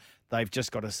whatsoever. They've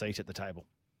just got a seat at the table.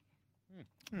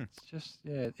 It's just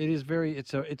it is very.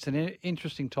 It's an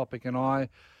interesting topic, and I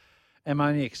am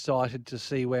only excited to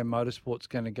see where motorsport's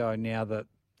going to go now that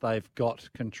they've got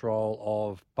control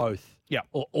of both. Yeah.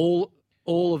 Or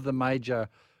all of the major.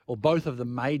 Or both of the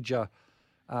major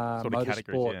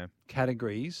motorsport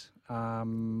categories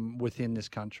within this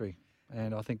country.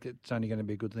 And I think it's only going to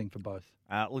be a good thing for both.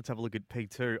 Let's have a look at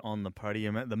P2 on the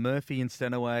podium. The Murphy and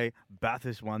Stenaway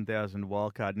Bathurst 1000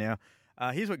 wildcard. Now,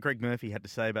 here's what Greg Murphy had to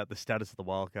say about the status of the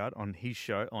wildcard on his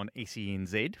show on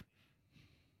SENZ.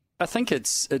 I think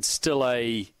it's still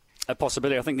a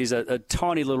possibility. I think there's a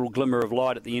tiny little glimmer of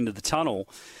light at the end of the tunnel.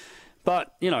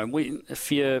 But,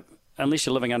 unless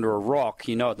you're living under a rock,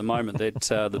 at the moment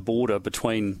that the border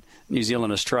between New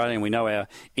Zealand and Australia, and we know our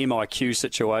MIQ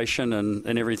situation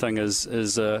and everything is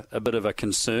a bit of a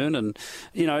concern. And,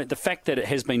 the fact that it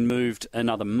has been moved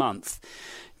another month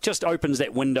just opens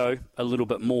that window a little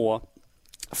bit more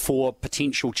for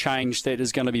potential change that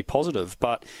is going to be positive.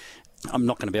 But I'm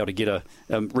not going to be able to get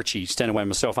Richie Stanaway and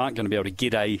myself aren't going to be able to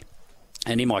get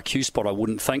an MIQ spot, I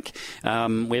wouldn't think. We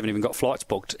haven't even got flights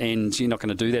booked, and you're not going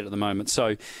to do that at the moment.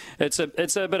 So it's a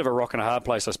bit of a rock and a hard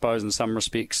place, I suppose, in some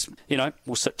respects.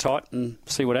 We'll sit tight and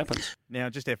see what happens.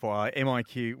 Now, just FYI,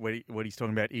 MIQ, what he's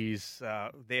talking about is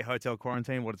their hotel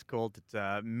quarantine, what it's called. It's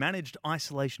managed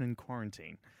isolation and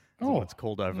quarantine. That's what it's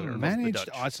called over there. Managed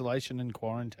isolation and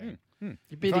quarantine.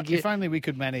 If only we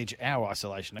could manage our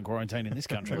isolation and quarantine in this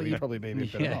country, we'd probably be a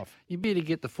bit better off. You better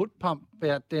get the foot pump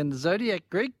out there in the Zodiac,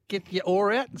 Greg. Get your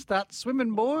oar out and start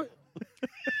swimming, boy.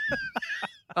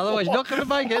 Otherwise, you're not going to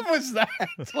make it. What was that?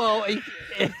 Well,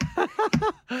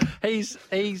 he's.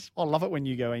 I love it when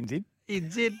you go NZ.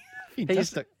 NZ.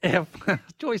 Fantastic.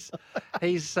 Joyce.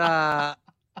 He's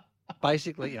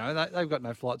basically, they've got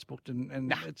no flights booked,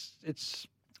 and it's.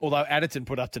 Although Adderton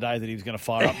put up today that he was going to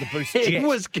fire up the boost jet. He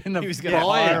was going to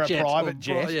hire a private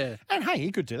jet. Yeah. And hey,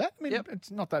 he could do that. I mean,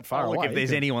 it's not that far away. If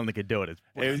there's anyone that could do it,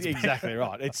 it's exactly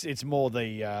right. It's more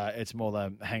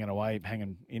the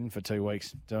hanging in for 2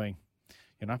 weeks doing,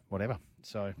 whatever.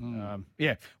 So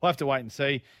we'll have to wait and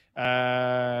see.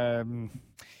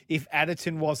 If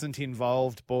Adderton wasn't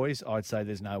involved, boys, I'd say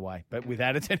there's no way. But with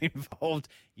Adderton involved,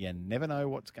 you never know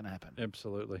what's going to happen.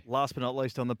 Absolutely. Last but not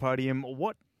least on the podium,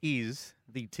 what is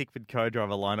the Tickford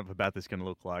co-driver lineup for Bathurst going to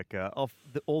look like? Of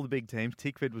all the big teams,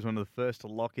 Tickford was one of the first to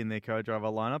lock in their co-driver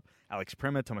lineup. Alex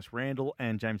Premer, Thomas Randall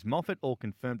and James Moffat all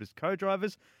confirmed as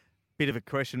co-drivers. Bit of a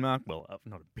question mark. Well,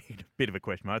 not a bit of a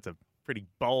question mark. It's a pretty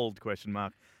bold question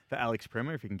mark for Alex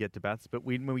Premer if he can get to Bathurst. But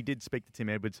when we did speak to Tim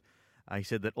Edwards, he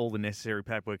said that all the necessary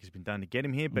paperwork has been done to get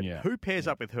him here. But who pairs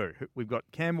up with who? We've got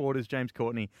Cam Waters, James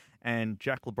Courtney and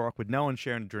Jack LeBrock with no one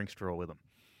sharing a drink straw with them.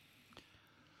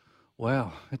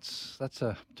 Wow, that's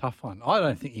a tough one. I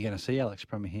don't think you're going to see Alex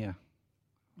Premer here.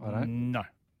 I don't. No.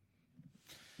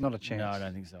 Not a chance. No, I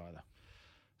don't think so either.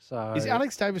 So is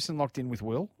Alex Davison locked in with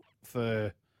Will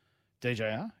for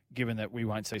DJR, given that we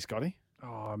won't see Scotty?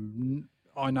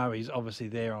 I know he's obviously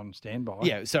there on standby.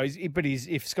 Yeah, so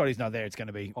if Scotty's not there, it's going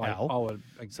to be Al. I would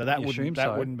so that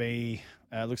wouldn't be.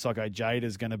 Looks like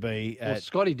Ojada's going to be. Well,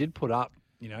 Scotty did put up.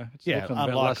 It's looking a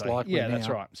bit less likely. Yeah, now. that's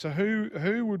right. So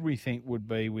who would we think would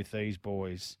be with these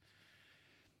boys?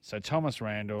 So Thomas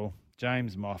Randall,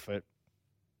 James Moffat.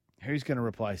 Who's going to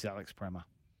replace Alex Premer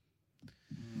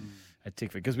at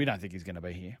Tickford? Because we don't think he's going to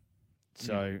be here.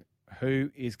 So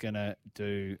who is going to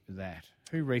do that?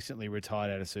 Who recently retired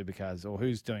out of Supercars, or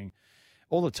who's doing?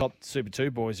 All the top Super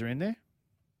 2 boys are in there.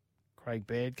 Craig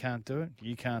Baird can't do it.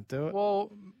 You can't do it.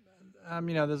 Well,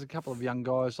 there's a couple of young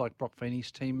guys like Brock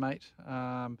Feeney's teammate.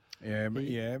 Not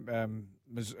Angelo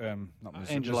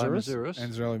Mazouris.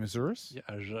 Angelo Mazouris. Yeah,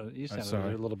 you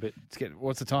sounded a little bit.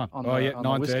 What's the time? On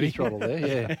 9:30. Throttle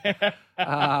there.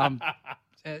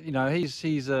 Yeah.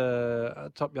 He's a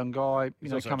top young guy.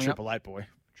 He's also coming a up. 888 boy.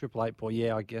 888 boy,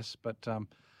 yeah, I guess. But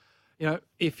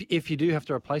if you do have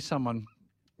to replace someone,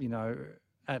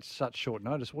 at such short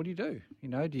notice, what do? Do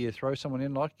you throw someone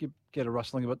in like you get a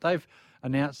Russell? But they've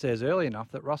announced theirs early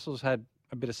enough that Russell's had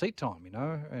a bit of seat time,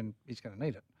 and he's going to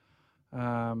need it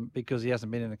because he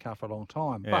hasn't been in the car for a long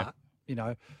time. Yeah.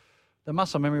 But, the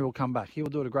muscle memory will come back. He will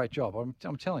do a great job. I'm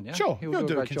telling you. Sure, he'll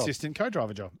do a consistent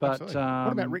co-driver job. But what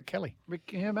about Rick Kelly?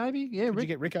 Maybe. Yeah, Would you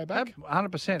get Ricko back?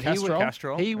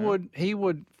 100%. He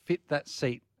would fit that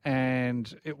seat,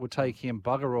 and it would take him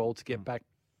bugger all to get back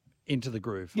into the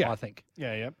groove. I think.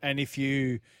 Yeah. And if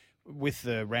you with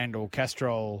the Randall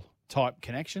Castrol type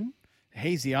connection,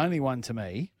 he's the only one to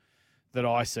me that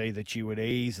I see that you would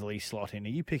easily slot in. Are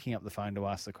you picking up the phone to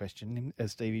ask the question,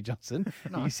 Stevie Johnson?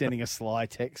 No. Are you sending a sly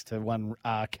text to one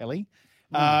R. Kelly?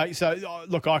 No.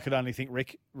 Look, I could only think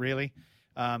Rick, really.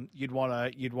 You'd want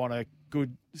a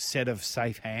good set of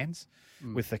safe hands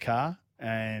with the car,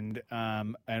 and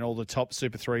all the top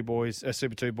Super 2 boys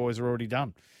are already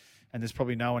done. And there's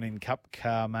probably no one in Cup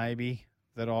car maybe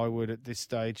that I would at this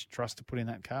stage trust to put in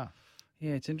that car.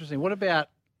 Yeah, it's interesting. What about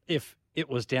if it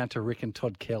was down to Rick and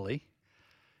Todd Kelly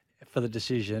for the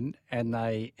decision and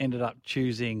they ended up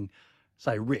choosing,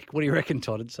 say, Rick? What do you reckon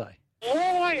Todd would say?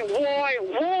 Why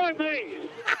me?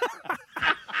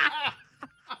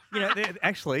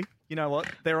 Actually, you know what?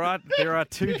 There are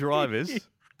two drivers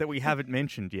that we haven't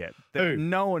mentioned yet. That Who?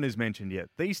 no one has mentioned yet.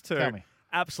 These two Tell me.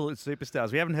 absolute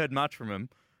superstars. We haven't heard much from them,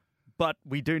 but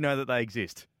we do know that they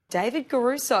exist. David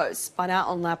Caruso spun out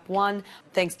on lap 1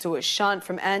 thanks to a shunt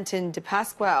from Anton De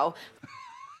Pasquale.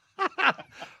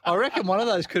 I reckon one of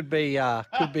those could be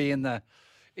in the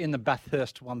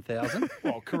Bathurst 1000.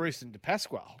 Well, Caruso and De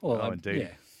Pasquale. Well, indeed. yeah.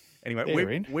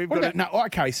 Anyway, we've What got about,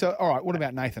 okay, so all right. What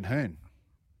about Nathan Hearn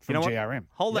from what? GRM?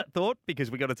 Hold that thought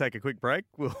because we've got to take a quick break.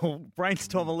 We'll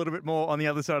brainstorm a little bit more on the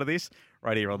other side of this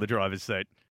right here on the driver's seat.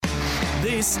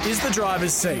 This is The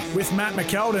Driver's Seat with Matt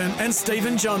McKeldin and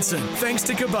Stephen Johnson. Thanks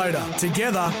to Kubota.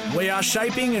 Together, we are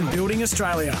shaping and building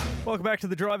Australia. Welcome back to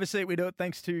the driver's seat. We do it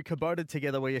thanks to Kubota.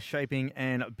 Together, we are shaping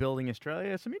and building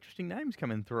Australia. Some interesting names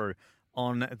coming through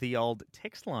on the old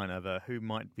text line over who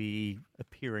might be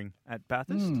appearing at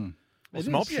Bathurst. Or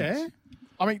some options. Yeah.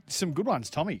 I mean, some good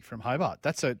ones. Tommy from Hobart.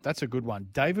 That's a good one.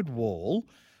 David Wall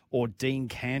or Dean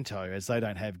Canto, as they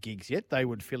don't have gigs yet, they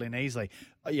would fill in easily.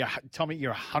 Yeah, Tommy,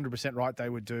 you're 100% right. They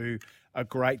would do a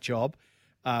great job.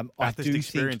 Bathurst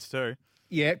experience too.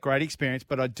 Yeah, great experience.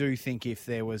 But I do think if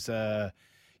there was a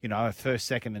first,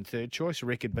 second, and third choice,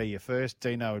 Rick would be your first,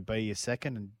 Dino would be your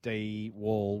second, and D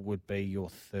Wall would be your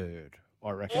third,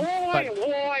 I reckon.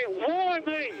 Why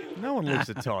me? No one looks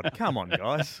at Todd. Come on,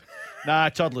 guys. Nah,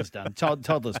 Toddler's done.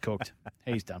 Toddler's cooked.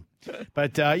 He's done.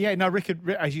 But, Rick could,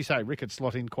 as you say, Rick could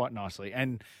slot in quite nicely.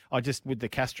 And with the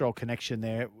Castrol connection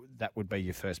there, that would be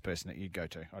your first person that you'd go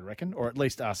to, I reckon, or at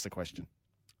least ask the question.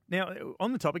 Now,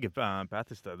 on the topic of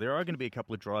Bathurst, though, there are going to be a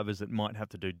couple of drivers that might have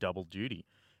to do double duty.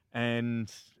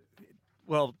 And,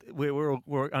 well, we're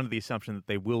under the assumption that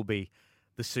there will be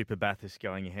the Super Bathurst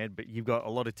going ahead, but you've got a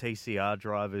lot of TCR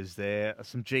drivers there,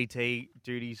 some GT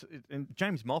duties. And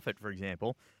James Moffat, for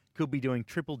example, could be doing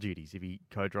triple duties if he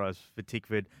co-drives for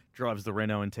Tickford, drives the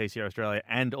Renault and TCR Australia,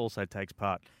 and also takes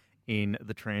part in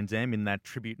the Trans Am in that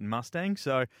Tribute and Mustang.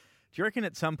 So do you reckon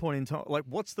at some point in time,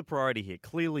 what's the priority here?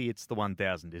 Clearly it's the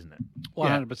 1000, isn't it?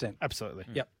 100%. Yeah, absolutely.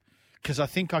 Yep. Because I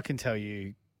think I can tell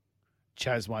you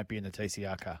Chaz won't be in the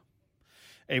TCR car,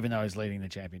 even though he's leading the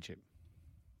championship.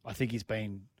 I think he's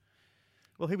been...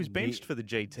 Well, he was benched for the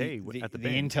GT at the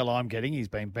bench. intel I'm getting, he's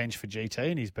been benched for GT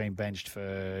and he's been benched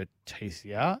for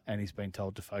TCR and he's been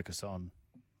told to focus on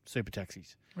super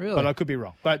taxis. Really? But I could be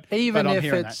wrong. But even I'm if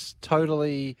hearing it's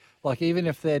totally, even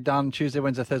if they're done Tuesday,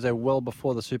 Wednesday, Thursday, well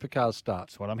before the supercars start.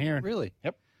 That's what I'm hearing. Really?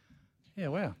 Yep. Yeah,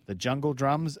 wow. The jungle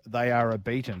drums, they are a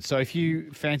beaten. So if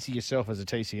you fancy yourself as a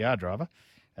TCR driver,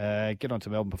 get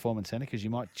onto Melbourne Performance Centre because you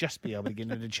might just be able to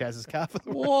get into Chaz's car for the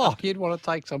Whoa, you'd want to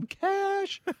take some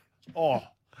cash. Oh,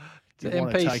 to you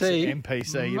want to take some MPC.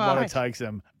 MPC. You want to take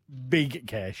some big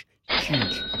cash.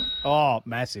 Huge. Oh,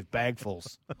 massive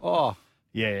bagfuls. Oh.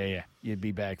 Yeah. You'd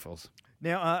be bagfuls.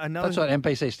 Now, another... That's what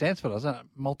MPC stands for, doesn't it?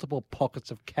 Multiple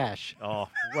pockets of cash. Oh,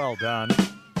 well done.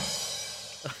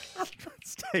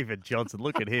 Stephen Johnson,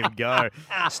 look at him go.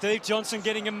 Steve Johnson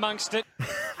getting amongst it.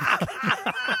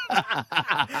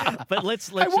 But let's.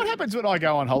 Hey, what happens when I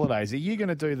go on holidays? Are you going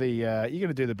to do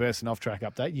the burst and off track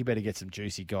update? You better get some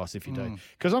juicy goss if you do,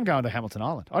 because I'm going to Hamilton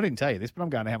Island. I didn't tell you this, but I'm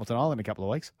going to Hamilton Island in a couple of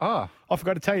weeks. Oh, I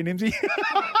forgot to tell you, Nimsy.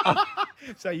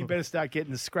 So you better start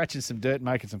scratching some dirt and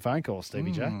making some phone calls,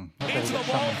 Stevie J. Into the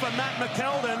wall for Matt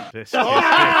McKeldin.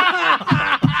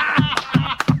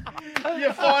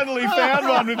 You finally found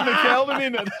one with McKeldin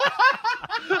in it.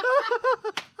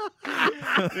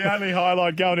 The only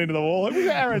highlight going into the wall. Was it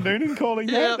Aaron Noonan calling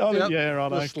that? Yeah,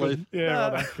 right.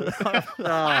 Yeah,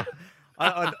 right.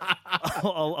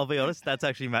 I'll be honest, that's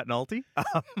actually Matt Nolte.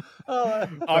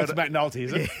 It's Matt Nolte,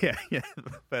 is it? Yeah.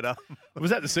 But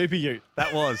was that the Super Ute?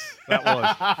 That was.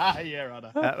 Yeah, right.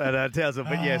 That tells it.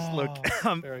 But yes, look,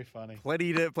 very funny.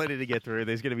 Plenty to get through.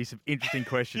 There's going to be some interesting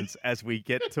questions as we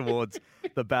get towards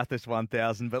the Bathurst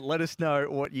 1000. But let us know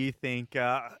what you think.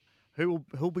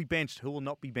 Who'll be benched? Who will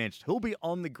not be benched? Who'll be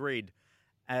on the grid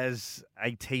as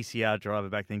a TCR driver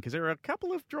back then? Because there are a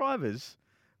couple of drivers,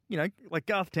 like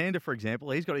Garth Tander, for example.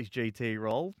 He's got his GT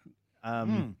role.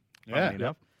 Yeah.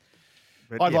 Enough.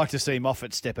 But, I'd like to see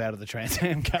Moffat step out of the Trans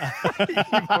Am car.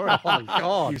 Oh, my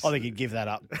God. I think he'd give that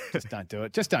up. Just don't do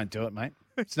it. Just don't do it, mate.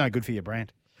 It's no good for your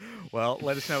brand. Well,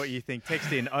 let us know what you think.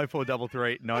 Text in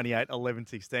 0433 98 11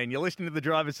 16. You're listening to The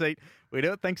Driver's Seat. We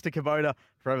do it thanks to Kubota.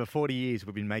 For over 40 years,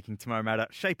 we've been making Tomorrow Matter,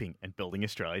 shaping and building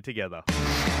Australia together.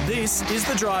 This is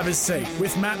The Driver's Seat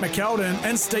with Matt McKeldin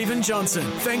and Stephen Johnson.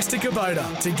 Thanks to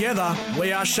Kubota. Together,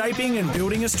 we are shaping and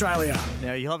building Australia.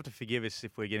 Now, you'll have to forgive us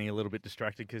if we're getting a little bit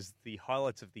distracted because the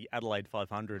highlights of the Adelaide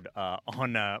 500 are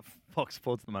on Fox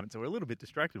Sports at the moment, so we're a little bit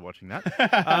distracted watching that.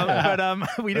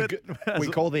 We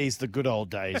call these the good old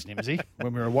days, Nimsy,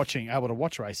 when we were able to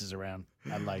watch races around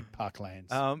Adelaide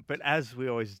Parklands. But as we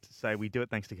always say, we do it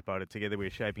thanks to Kubota. Together, we're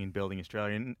shaping and building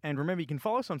Australia. And remember, you can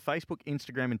follow us on Facebook,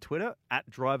 Instagram, and Twitter at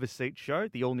Driver's Seat Show.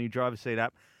 The all-new Driver's Seat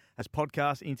app has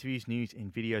podcasts, interviews, news,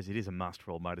 and videos. It is a must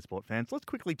for all motorsport fans. Let's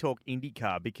quickly talk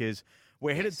IndyCar because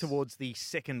we're headed towards the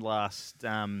second last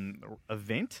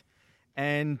event,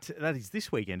 and that is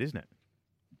this weekend, isn't it?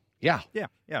 Yeah. Yeah.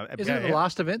 Isn't it the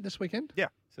last event this weekend? Yeah.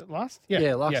 Is it last?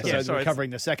 Yeah, last event. So we're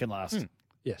covering the second last.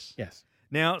 Yes.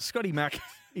 Now, Scotty Mack.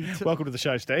 Welcome to the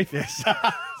show, Steve. Yes.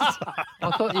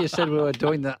 I thought you said we were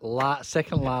doing that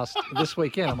second last this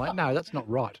weekend. I'm like, no, that's not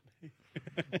right.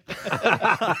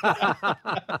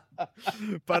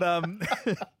 But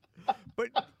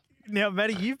now,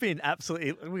 Matty, you've been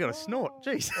absolutely. We got a snort.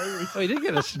 Jeez. We did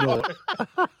get a snort.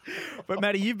 But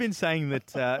Matty, you've been saying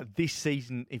that this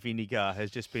season of IndyCar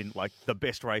has just been like the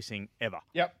best racing ever.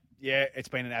 Yep. Yeah, it's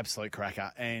been an absolute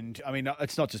cracker. And, I mean,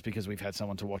 it's not just because we've had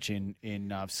someone to watch in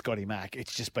Scotty Mack.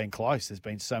 It's just been close. There's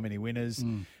been so many winners.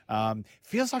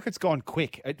 Feels like it's gone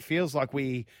quick. It feels like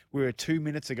we were 2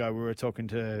 minutes ago, we were talking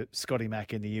to Scotty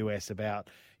Mack in the US about,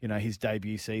 his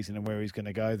debut season and where he's going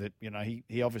to go. That,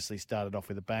 he obviously started off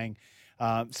with a bang.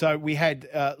 So we had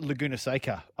Laguna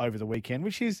Seca over the weekend,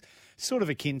 which is sort of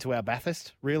akin to our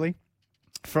Bathurst, really.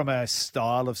 From a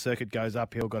style of circuit goes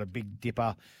uphill, got a big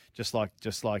dipper, just like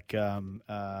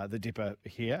the dipper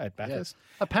here at Bathurst.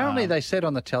 Yes. Apparently, they said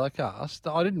on the telecast,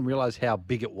 I didn't realise how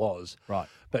big it was. Right.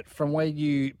 But from where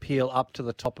you peel up to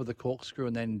the top of the corkscrew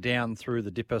and then down through the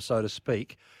dipper, so to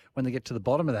speak, when they get to the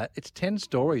bottom of that, it's 10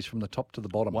 stories from the top to the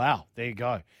bottom. Wow, there you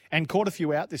go. And caught a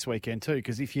few out this weekend too,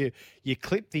 because if you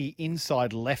clip the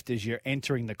inside left as you're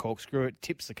entering the corkscrew, it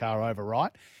tips the car over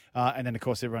right. And then, of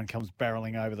course, everyone comes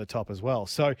barreling over the top as well.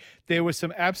 So there were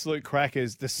some absolute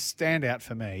crackers. The standout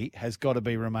for me has got to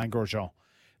be Romain Grosjean.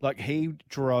 Like, he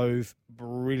drove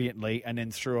brilliantly and then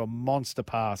threw a monster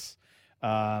pass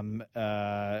during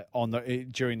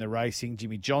the racing.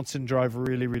 Jimmy Johnson drove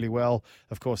really, really well.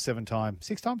 Of course, seven-time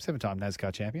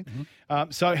NASCAR champion.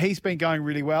 So he's been going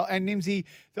really well. And Nimsy,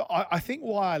 I think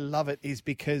why I love it is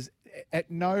because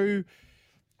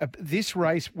this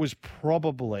race was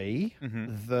probably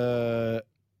the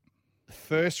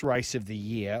first race of the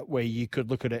year where you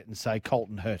could look at it and say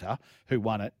Colton Herta, who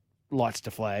won it, lights to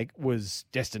flag, was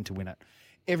destined to win it.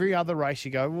 Every other race you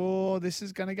go, oh, this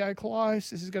is going to go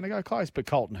close. But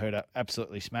Colton Herta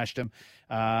absolutely smashed him.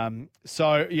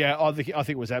 So, yeah, I think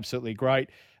it was absolutely great.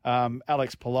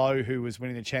 Alex Palou, who was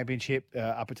winning the championship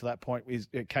up until that point,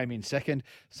 came in second.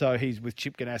 So he's with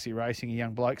Chip Ganassi Racing, a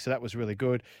young bloke. So that was really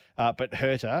good. But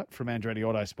Herta from Andretti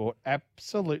Autosport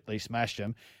absolutely smashed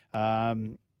him.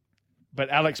 But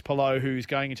Alex Palou, who's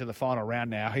going into the final round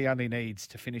now, he only needs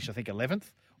to finish, I think, 11th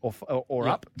or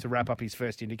up to wrap up his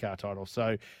first IndyCar title.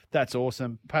 So that's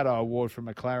awesome. Pato Award from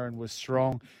McLaren was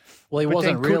strong. Well, he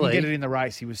wasn't really. Couldn't get it in the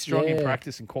race. He was strong in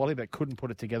practice and quality, but couldn't put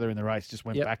it together in the race. Just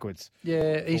went backwards.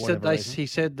 Yeah, he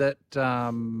said that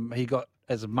he got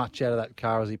as much out of that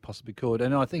car as he possibly could,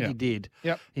 and I think he did.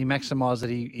 Yep. He maximised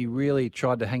it. He really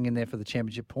tried to hang in there for the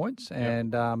championship points,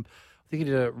 and I think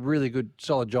he did a really good,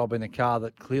 solid job in a car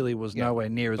that clearly was nowhere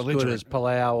near as good as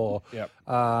Palau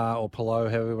or Palou,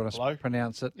 however you want to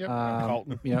pronounce it.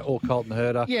 Colton. Or Colton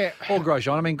Herta. Yeah. Or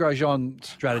Grosjean. I mean, Grosjean's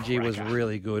strategy was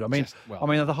really good. I mean,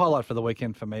 the highlight for the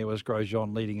weekend for me was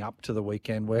Grosjean leading up to the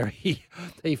weekend where he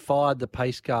fired the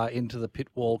pace car into the pit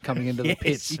wall coming into the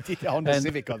pits. He did on the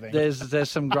Civic, I think. There's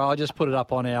some. I just put it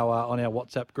up on our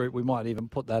WhatsApp group. We might even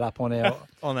put that up on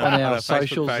our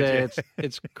socials there.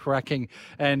 It's cracking.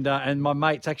 And my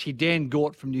mate's actually Dan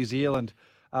Gort from New Zealand,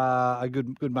 a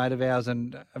good mate of ours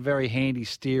and a very handy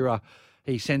steerer,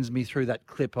 he sends me through that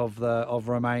clip of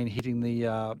Romain hitting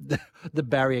the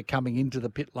barrier coming into the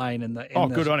pit lane and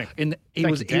good on him. He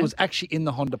was actually in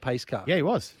the Honda pace car. Yeah, he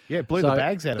was. Yeah, blew the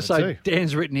bags out of it too. So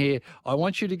Dan's written here, I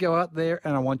want you to go out there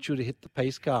and I want you to hit the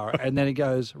pace car. And then he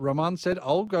goes, Romain said,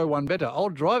 I'll go one better. I'll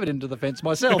drive it into the fence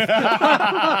myself.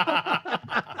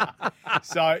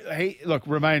 So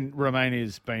Romain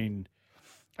has been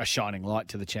a shining light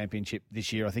to the championship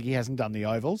this year. I think he hasn't done the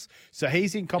ovals. So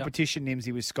he's in competition,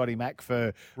 Nimsy, with Scotty Mack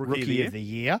for Rookie of the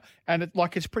Year. And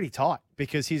it's pretty tight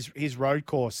because his road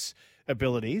course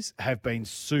abilities have been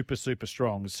super, super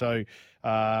strong. So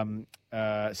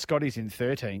Scotty's in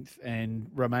 13th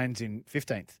and Romain's in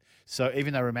 15th. So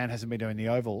even though Romain hasn't been doing the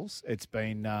ovals, it's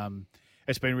been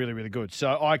really, really good.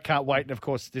 So I can't wait. And, of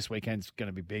course, this weekend's going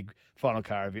to be big. Final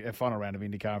round of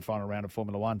IndyCar and final round of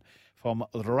Formula One from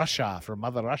Mother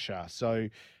Russia. So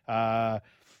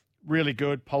really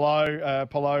good.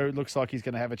 Polo looks like he's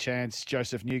going to have a chance.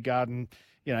 Joseph Newgarden,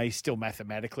 he's still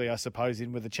mathematically, I suppose,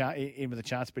 in with a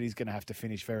chance, but he's going to have to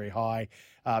finish very high.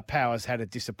 Power's had a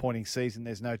disappointing season.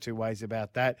 There's no two ways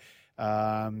about that.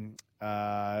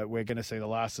 We're going to see the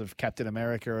last of Captain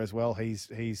America as well.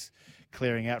 He's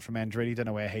clearing out from Andretti. Don't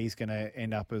know where he's going to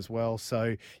end up as well.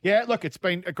 So, yeah, look, it's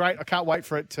been great. I can't wait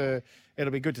for it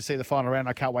it'll be good to see the final round.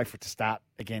 I can't wait for it to start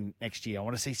again next year. I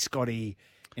want to see Scotty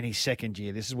in his second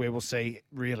year. This is where we'll see,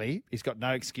 really, he's got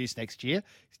no excuse next year.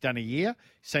 He's done a year,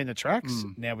 seen the tracks.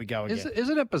 Now we go again.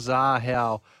 Isn't it bizarre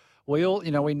how we all,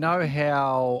 we know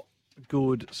how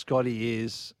good Scotty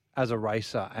is as a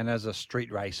racer and as a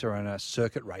street racer and a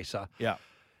circuit racer. Yeah.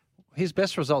 His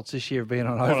best results this year have been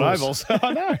on ovals.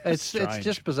 I know. It's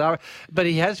just bizarre. But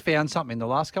he has found something in the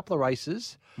last couple of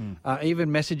races, even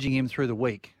messaging him through the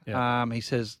week. Yeah. He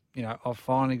says, I've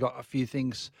finally got a few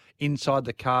things inside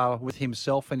the car with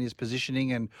himself and his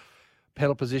positioning and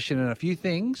pedal position and a few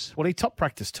things. Well, he top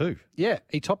practiced too. Yeah,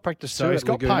 he top practiced too. So he's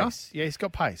got Laguna. pace. Yeah, he's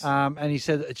got pace. And he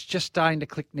said it's just starting to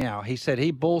click now. He said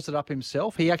he balls it up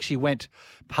himself. He actually went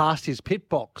past his pit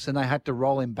box and they had to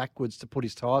roll him backwards to put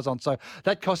his tyres on. So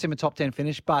that cost him a top 10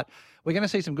 finish. But we're going to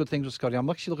see some good things with Scotty. I'm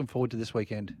actually looking forward to this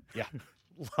weekend. Yeah.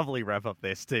 Lovely wrap up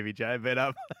there, Stevie J. But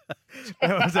that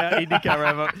was our IndyCar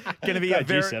wrap up. Going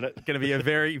to be a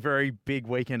very, very big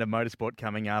weekend of motorsport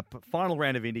coming up. Final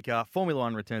round of IndyCar. Formula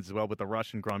One returns as well with the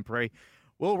Russian Grand Prix.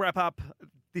 We'll wrap up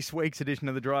this week's edition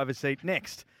of the Driver's Seat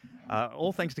next.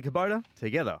 All thanks to Kubota.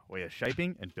 Together, we are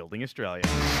shaping and building Australia.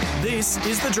 This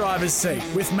is the Driver's Seat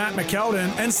with Matt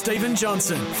McKeldin and Stephen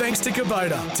Johnson. Thanks to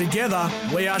Kubota. Together,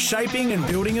 we are shaping and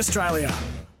building Australia.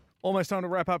 Almost time to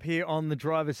wrap up here on the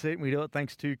Driver's Seat. We do it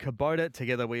thanks to Kubota.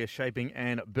 Together we are shaping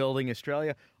and building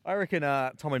Australia. I reckon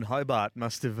Tom in Hobart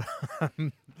must have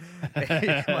been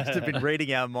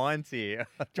reading our minds here.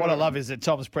 What I love is that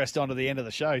Tom's pressed on to the end of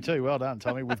the show too. Well done,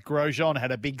 Tommy. With Grosjean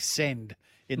had a big send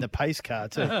in the pace car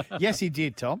too. Yes, he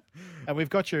did, Tom. And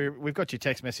we've got your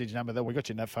text message number there. We've got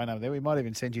your phone number there. We might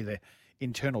even send you the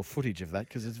internal footage of that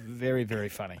because it's very, very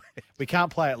funny. We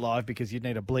can't play it live because you'd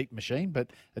need a bleep machine,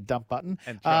 but a dump button.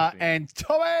 And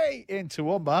Tommy in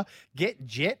Toowoomba, get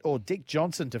Jet or Dick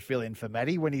Johnson to fill in for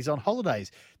Matty when he's on holidays.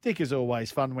 Dick is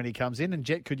always fun when he comes in, and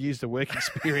Jet could use the work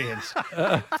experience.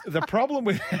 The problem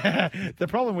with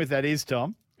that is,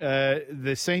 Tom,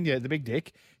 the senior, the big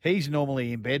Dick, he's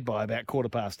normally in bed by about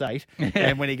 8:15,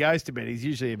 and when he goes to bed, he's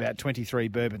usually about 23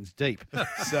 bourbons deep.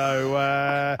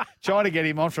 So trying to get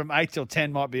him on from 8 till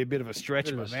 10 might be a bit of a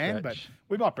stretch, my man. But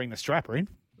we might bring the strapper in.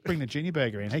 Bring the junior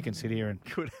burger in. He can sit here and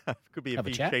could be a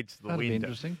few chat. sheets to the That'd be window.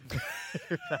 interesting.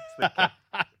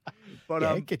 But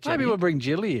maybe we'll bring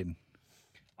Jilly in.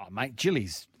 Oh, mate,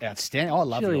 Jilly's outstanding. I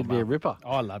love Jilly your would be a mum. ripper.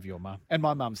 I love your mum. And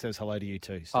my mum says hello to you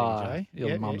too, Stevie J.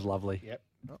 Your mum's lovely. Yep.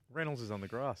 Oh, Reynolds is on the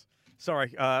grass. Sorry,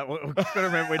 we've got to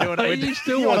remember we're doing Are it. you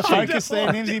still You want to watching? focus there,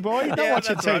 Nimsy boy? You're not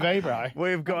watching that's right. TV, bro.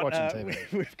 We've got, watching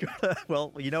TV. we've got.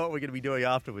 Well, you know what we're going to be doing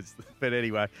afterwards. But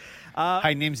anyway,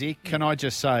 Hey, Nimsy, can I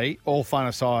just say, all fun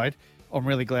aside, I'm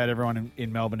really glad everyone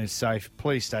in Melbourne is safe.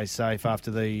 Please stay safe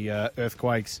after the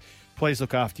earthquakes. Please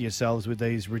look after yourselves with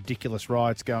these ridiculous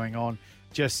riots going on.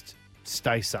 Just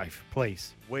stay safe,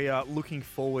 please. we are looking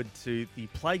forward to the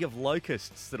plague of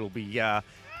locusts that'll be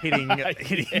hitting.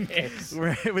 Yes.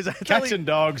 It was Cats and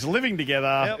dogs living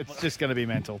together. Yep. It's just going to be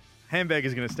mental.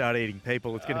 Hamburger's going to start eating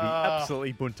people. It's going to be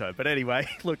absolutely bunto. But anyway,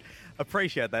 look,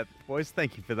 appreciate that, boys.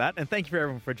 Thank you for that. And thank you for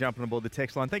everyone for jumping aboard the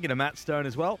text line. Thank you to Matt Stone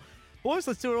as well. Boys,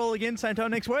 let's do it all again same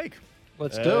time next week.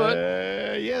 Let's do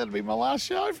it. Yeah, that'll be my last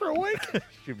show for a week.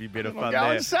 Should be a bit of I'm fun going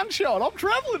there. sunshine. I'm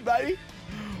travelling, baby.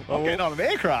 I'm getting on an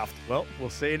aircraft. Well, we'll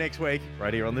see you next week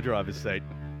right here on the Driver's Seat.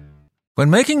 When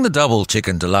making the double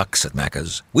chicken deluxe at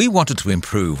Macca's, we wanted to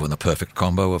improve on the perfect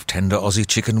combo of tender Aussie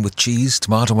chicken with cheese,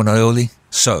 tomato and aioli.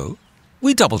 So,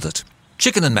 we doubled it.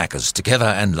 Chicken and Macca's, together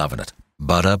and loving it.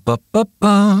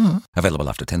 Ba-da-ba-ba-ba. Available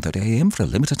after 10:30 a.m. for a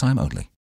limited time only.